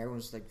 Burns. And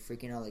everyone's like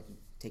freaking out, like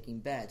taking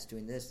bets,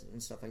 doing this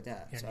and stuff like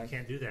that. And you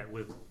can't do that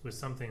with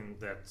something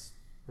that's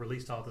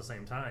released all at the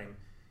same time.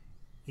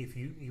 If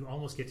you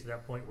almost get to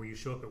that point where you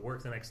show up at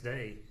work the next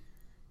day,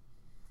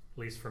 at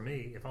least for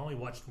me, if I only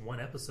watched 1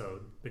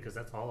 episode, because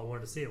that's all I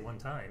wanted to see at one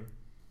time,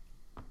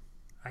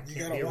 I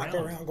can't be walk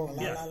around going,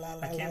 la, la, la,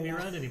 la, I can't be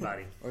around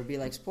anybody. Or be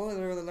like,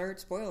 spoiler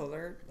alert,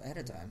 ahead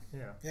of time.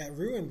 Yeah. Yeah, it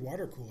ruined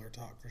water cooler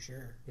talk for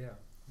sure. Yeah.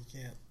 You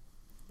can't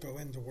go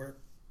into work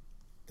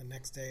the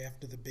next day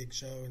after the big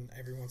show and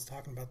everyone's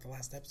talking about the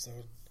last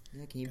episode.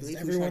 Yeah, can you 'Cause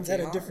believe everyone's who shot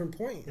at a JR? different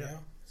point, Yeah. you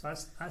know? So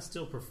I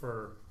still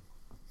prefer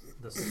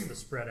the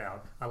spread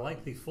out. I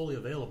like the fully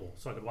available,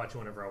 so I could watch it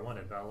whenever I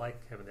wanted, but I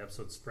like having the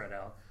episodes spread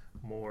out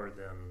more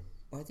than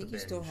Well, I think the you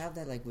still binge. have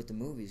that like with the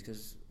movies,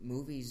 because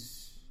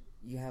movies,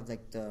 you have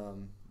like the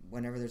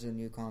whenever there's a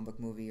new comic book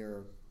movie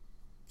or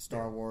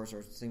Star Wars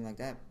or something like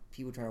that,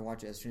 people try to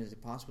watch it as soon as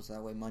possible, so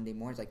that way Monday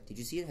morning's like, did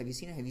you see it? Have you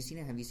seen it? Have you seen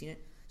it? Have you seen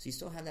it? So you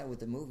still have that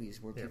with the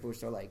movies, where people are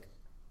still like,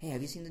 hey,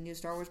 have you seen the new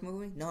Star Wars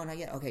movie? No, not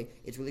yet. Okay,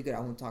 it's really good. I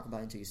won't talk about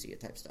it until you see it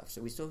type stuff.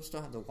 So we still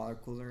have the water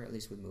cooler, at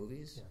least with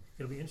movies. Yeah.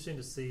 It'll be interesting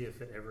to see if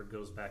it ever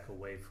goes back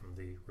away from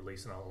the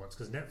releasing all at once,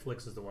 because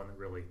Netflix is the one that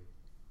really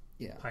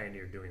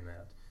pioneered doing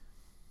that.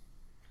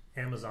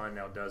 Amazon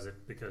now does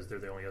it because they're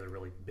the only other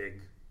really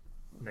big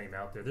name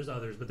out there. There's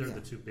others, but they're the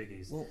 2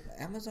 biggies. Well,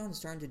 Amazon's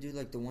starting to do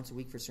like the once a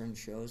week for certain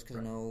shows, because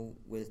I know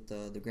with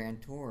the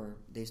Grand Tour,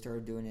 they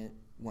started doing it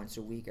once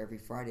a week. Every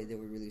Friday they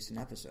would release an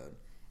episode,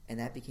 and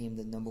that became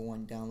the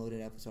 #1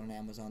 downloaded episode on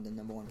Amazon, the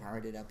 #1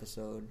 pirated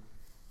episode,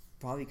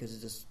 probably because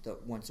it's just the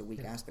once a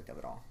week aspect of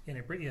it all. And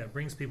it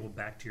brings people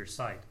back to your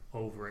site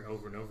over and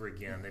over and over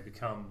again. They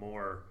become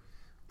more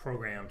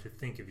programmed to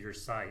think of your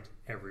site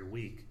every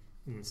week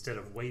instead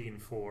of waiting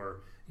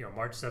for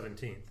March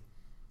 17th.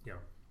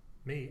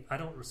 Me, I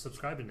don't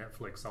subscribe to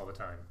Netflix all the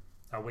time.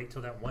 I wait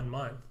till that 1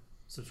 month,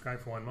 subscribe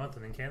for 1 month,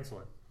 and then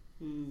cancel it.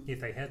 If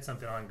they had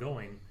something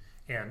ongoing,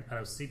 and I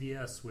know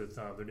CBS with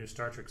their new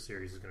Star Trek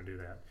series is going to do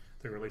that.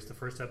 They released the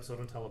first episode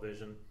on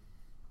television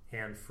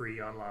and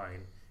free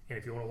online. And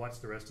if you want to watch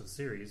the rest of the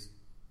series,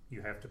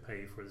 you have to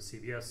pay for the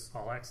CBS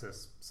All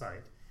Access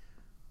site.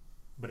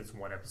 But it's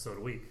 1 episode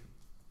a week.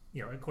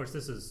 Of course,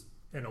 this is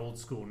an old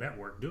school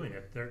network doing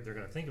it. They're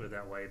going to think of it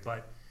that way,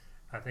 but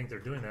I think they're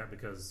doing that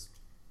because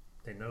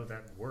they know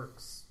that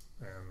works.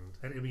 And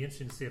it'll be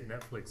interesting to see if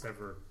Netflix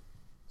ever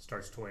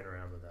starts toying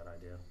around with that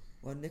idea.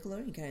 Well,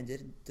 Nickelodeon kind of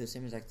did the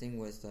same exact thing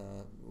with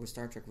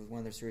Star Trek with one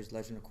of their series,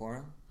 Legend of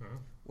Korra,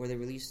 where they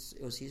released,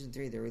 it was season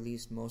 3, they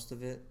released most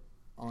of it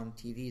on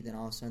TV, then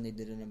all of a sudden they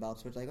did an about,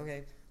 so it's like,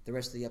 okay, the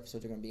rest of the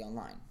episodes are going to be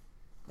online.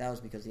 That was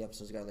because the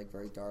episodes got like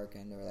very dark,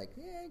 and they were like,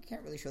 yeah, you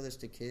can't really show this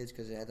to kids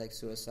because it had like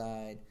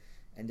suicide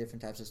and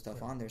different types of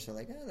stuff on there, so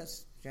like,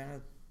 that's kind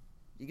of,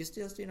 you can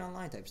still see it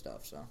online type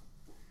stuff, so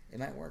it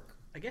might work.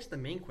 I guess the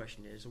main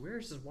question is, where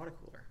is this water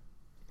cooler?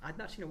 I've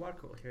not seen a water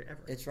cooler here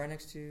ever. It's right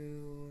next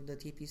to the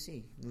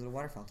TPC, the little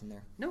water fountain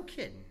there. No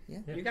kidding. Yeah.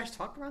 You guys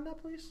talked around that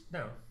place?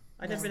 No.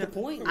 I've That's the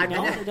point. I've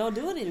They don't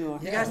do it anymore.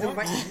 You guys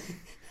invite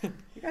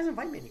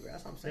me anywhere.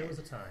 That's what I'm saying. There was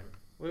a time.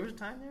 There was a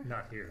time there?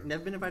 Not here.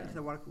 Never been invited to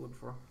the water cooler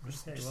before.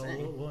 Just Okay,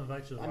 saying. we'll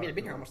invite you to the I mean, I've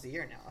been here water almost a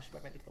year now. I should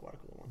invite you to the water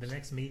cooler cooler. once. The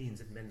next meeting's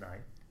at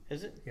midnight.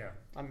 Is it? Yeah.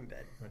 I'm in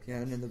bed. Okay.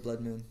 Yeah, and then the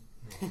blood moon.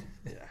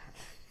 Yeah.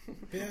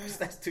 Yeah,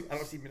 That's too. I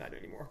don't see midnight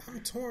anymore.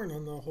 I'm torn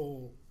on the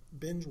whole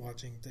binge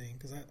watching thing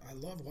because I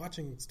love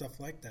watching stuff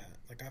like that.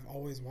 Like I've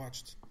always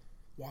watched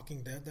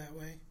Walking Dead that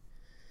way.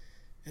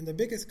 And the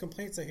biggest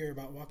complaints I hear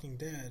about Walking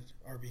Dead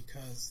are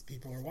because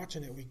people are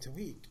watching it week to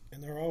week.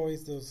 And there are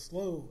always those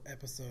slow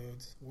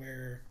episodes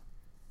where,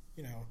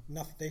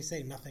 they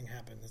say nothing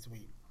happened this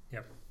week.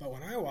 Yep. But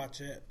when I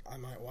watch it, I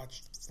might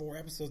watch 4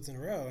 episodes in a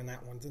row and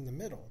that one's in the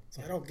middle.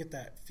 So I don't get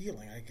that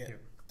feeling. I get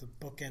the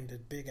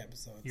bookended big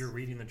episodes. You're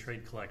reading the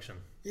trade collection.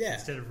 Yeah.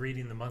 Instead of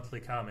reading the monthly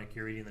comic,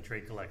 you're reading the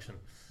trade collection.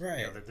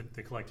 Right.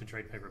 The collected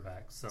trade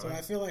paperbacks. So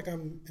I feel like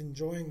I'm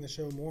enjoying the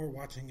show more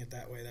watching it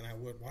that way than I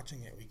would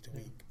watching it week to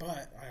week.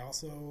 But I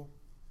also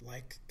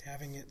like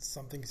having it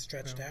something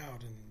stretched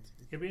out. And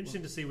it'll be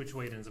interesting to see which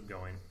way it ends up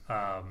going.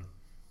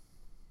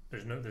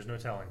 There's no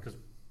telling because,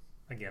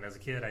 again, as a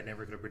kid, I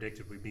never could have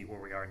predicted we'd be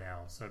where we are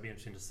now. So it'd be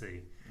interesting to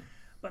see.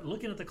 But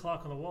looking at the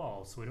clock on the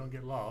wall, so we don't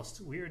get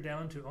lost, we are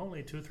down to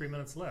only 2 or 3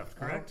 minutes left.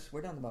 Correct?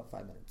 We're down to about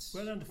 5 minutes.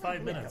 We're down to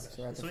 5 minutes.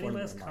 So we're at the So any 40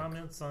 last minute mark.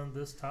 comments on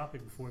this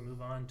topic before we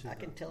move on to? I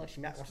can tell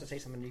actually Matt wants to say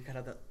something. You kind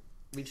of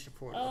reached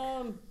forward.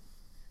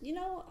 You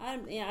know,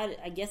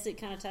 I guess it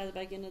kind of ties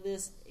back into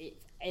this.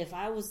 If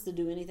I was to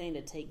do anything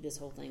to take this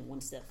whole thing one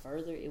step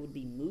further, it would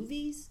be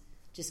movies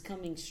just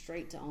coming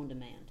straight to on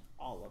demand,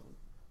 all of them.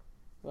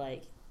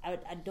 Like, I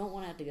don't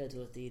want to have to go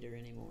to a theater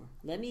anymore.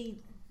 Let me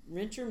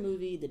rent your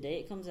movie the day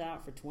it comes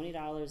out for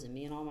 $20, and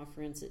me and all my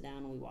friends sit down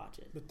and we watch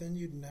it. But then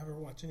you'd never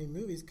watch any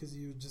movies because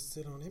you would just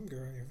sit on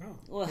Imgur on your phone.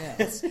 Well, Yeah.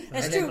 that's true.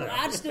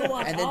 I'd still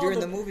watch And then all during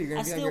the the movie, you're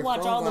I gonna be on still your watch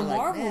phone all the going like,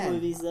 Marvel "Man."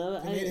 movies, though.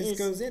 I mean, it It's- just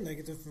goes in.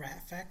 Like, the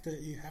fact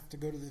that you have to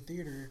go to the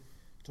theater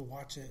to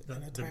watch it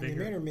in a timely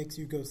manner makes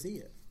you go see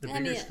it.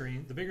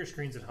 The bigger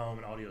screens at home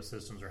and audio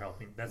systems are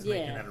helping. That's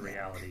making that a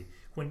reality.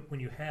 When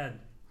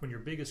your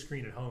biggest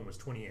screen at home was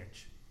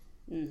 20-inch,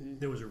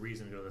 there was a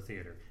reason to go to the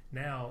theater.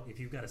 Now, if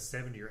you've got a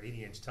 70 or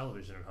 80-inch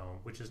television at home,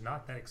 which is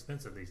not that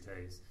expensive these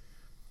days,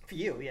 For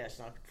you, yes.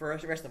 Not for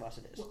the rest of us,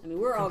 it is. I mean,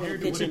 we're all going to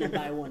Compared to pitch in what and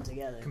buy one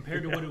together.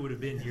 compared to what it would have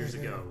been years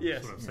ago, Yes.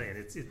 that's what I'm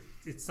saying.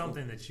 It's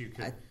something that you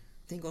could. I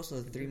think also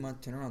the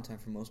 3-month turnaround time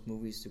for most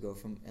movies to go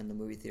from in the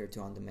movie theater to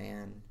on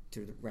demand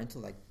to the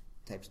rental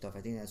type stuff.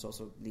 I think that's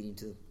also leading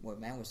to what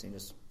Matt was saying.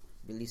 Just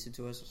release it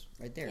to us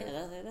right there.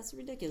 Yeah, that's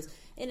ridiculous.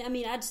 And I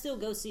mean, I'd still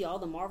go see all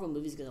the Marvel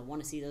movies because I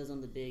want to see those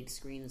on the big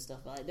screen and stuff.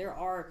 But like, there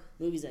are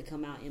movies that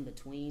come out in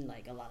between,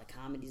 like a lot of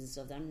comedies and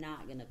stuff, that I'm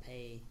not going to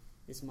pay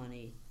this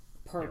money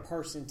per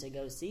person to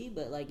go see.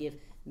 But like, if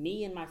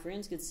me and my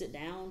friends could sit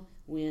down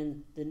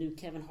when the new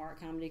Kevin Hart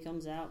comedy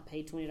comes out,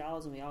 pay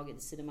 $20, and we all get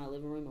to sit in my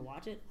living room and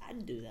watch it,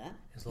 I'd do that.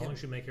 As long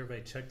as you make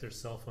everybody check their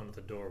cell phone at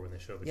the door when they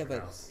show up at Yeah, your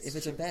but house. if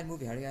it's a bad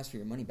movie, how do you ask for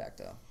your money back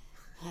though?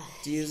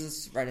 Do you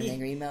just write an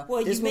angry email?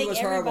 Well, this you movie make was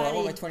horrible. I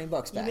want my everybody-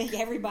 $20 back. You make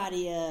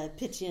everybody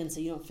pitch in so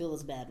you don't feel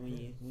as bad when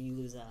you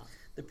lose out.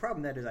 The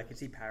problem that is, I can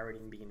see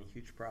pirating being a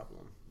huge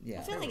problem.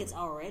 Yeah. I feel like it's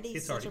already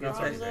It's such already- a it's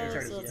problem, already- though,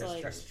 it's so already- it's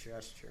like...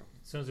 That's true.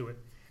 as soon as it went,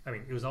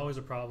 it was always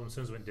a problem. As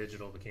soon as it went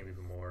digital, it became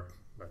even more.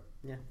 But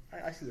Yeah,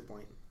 I see your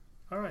point.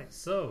 all right.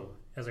 So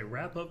as a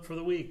wrap up for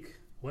the week,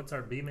 what's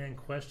our B-Man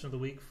question of the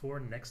week for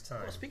next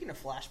time? Well, speaking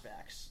of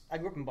flashbacks, I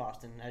grew up in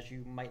Boston, as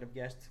you might have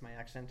guessed. My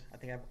accent. I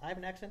think I have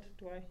an accent.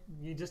 Do I?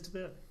 Yeah, just a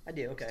bit. I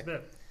do. Okay. Just a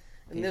bit.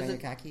 Can you there's find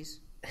a- your khakis?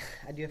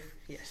 I do.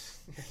 Yes.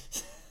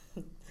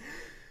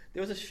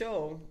 There was a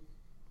show,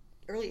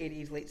 early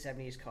 '80s, late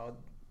 '70s, called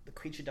The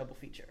Creature Double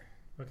Feature.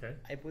 Okay.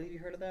 I believe you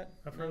heard of that.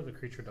 I've heard of the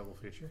Creature Double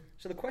Feature.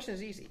 So the question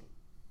is easy: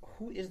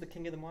 who is the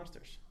king of the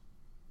monsters?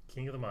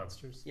 King of the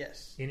Monsters.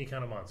 Yes, Any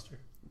kind of monster.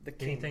 the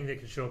king. Anything that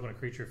could show up on a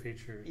creature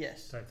feature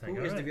Yes. type thing.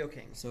 Who All is the right. real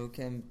king? So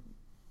can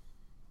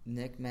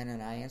Nick, Man,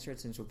 and I answer it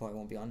since we probably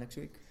won't be on next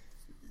week?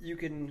 You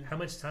can. How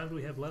much time do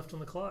we have left on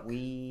the clock?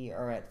 We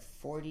are at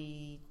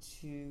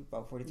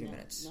about 43 no,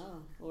 minutes.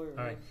 No, or All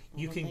right. I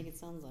You don't can, think it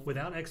sounds like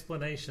without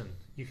explanation,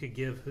 you could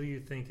give who you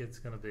think it's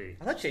going to be.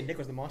 I thought Nick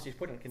was the monster he's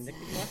putting. Can Nick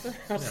be the monster?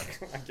 I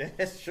was like, I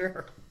guess,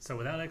 sure. So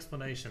without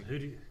explanation,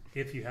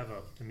 if you have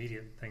an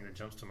immediate thing that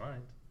jumps to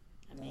mind?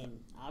 I mean,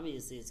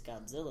 obviously it's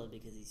Godzilla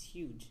because he's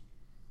huge.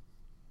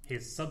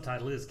 His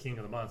subtitle is King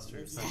of the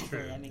Monsters. That's Exactly.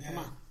 true. I mean, come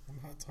on.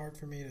 It's hard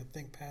for me to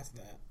think past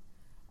that.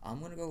 I'm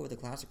going to go with a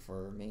classic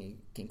for me,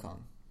 King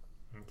Kong.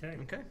 Okay.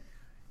 Okay.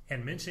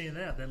 And mentioning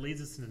that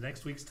leads us into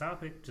next week's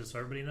topic. Just so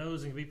everybody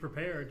knows and can be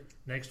prepared.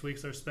 Next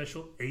week's our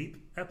special ape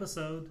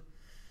episode.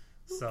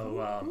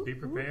 So be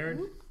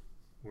prepared.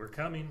 We're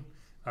coming.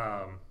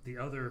 The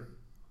other,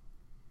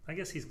 I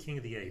guess he's King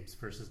of the Apes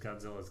versus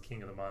Godzilla's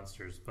King of the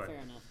Monsters. But Fair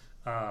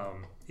enough.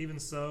 even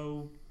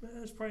so,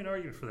 there's probably an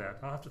argument for that.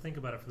 I'll have to think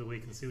about it for the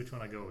week and see which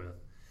one I go with.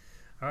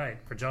 All right.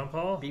 For John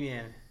Paul.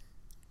 B-Man.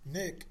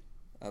 Nick.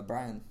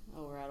 Brian.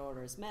 Oh, we're out of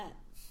order. It's Matt.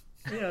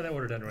 Yeah, that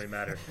order doesn't really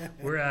matter.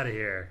 We're out of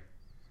here.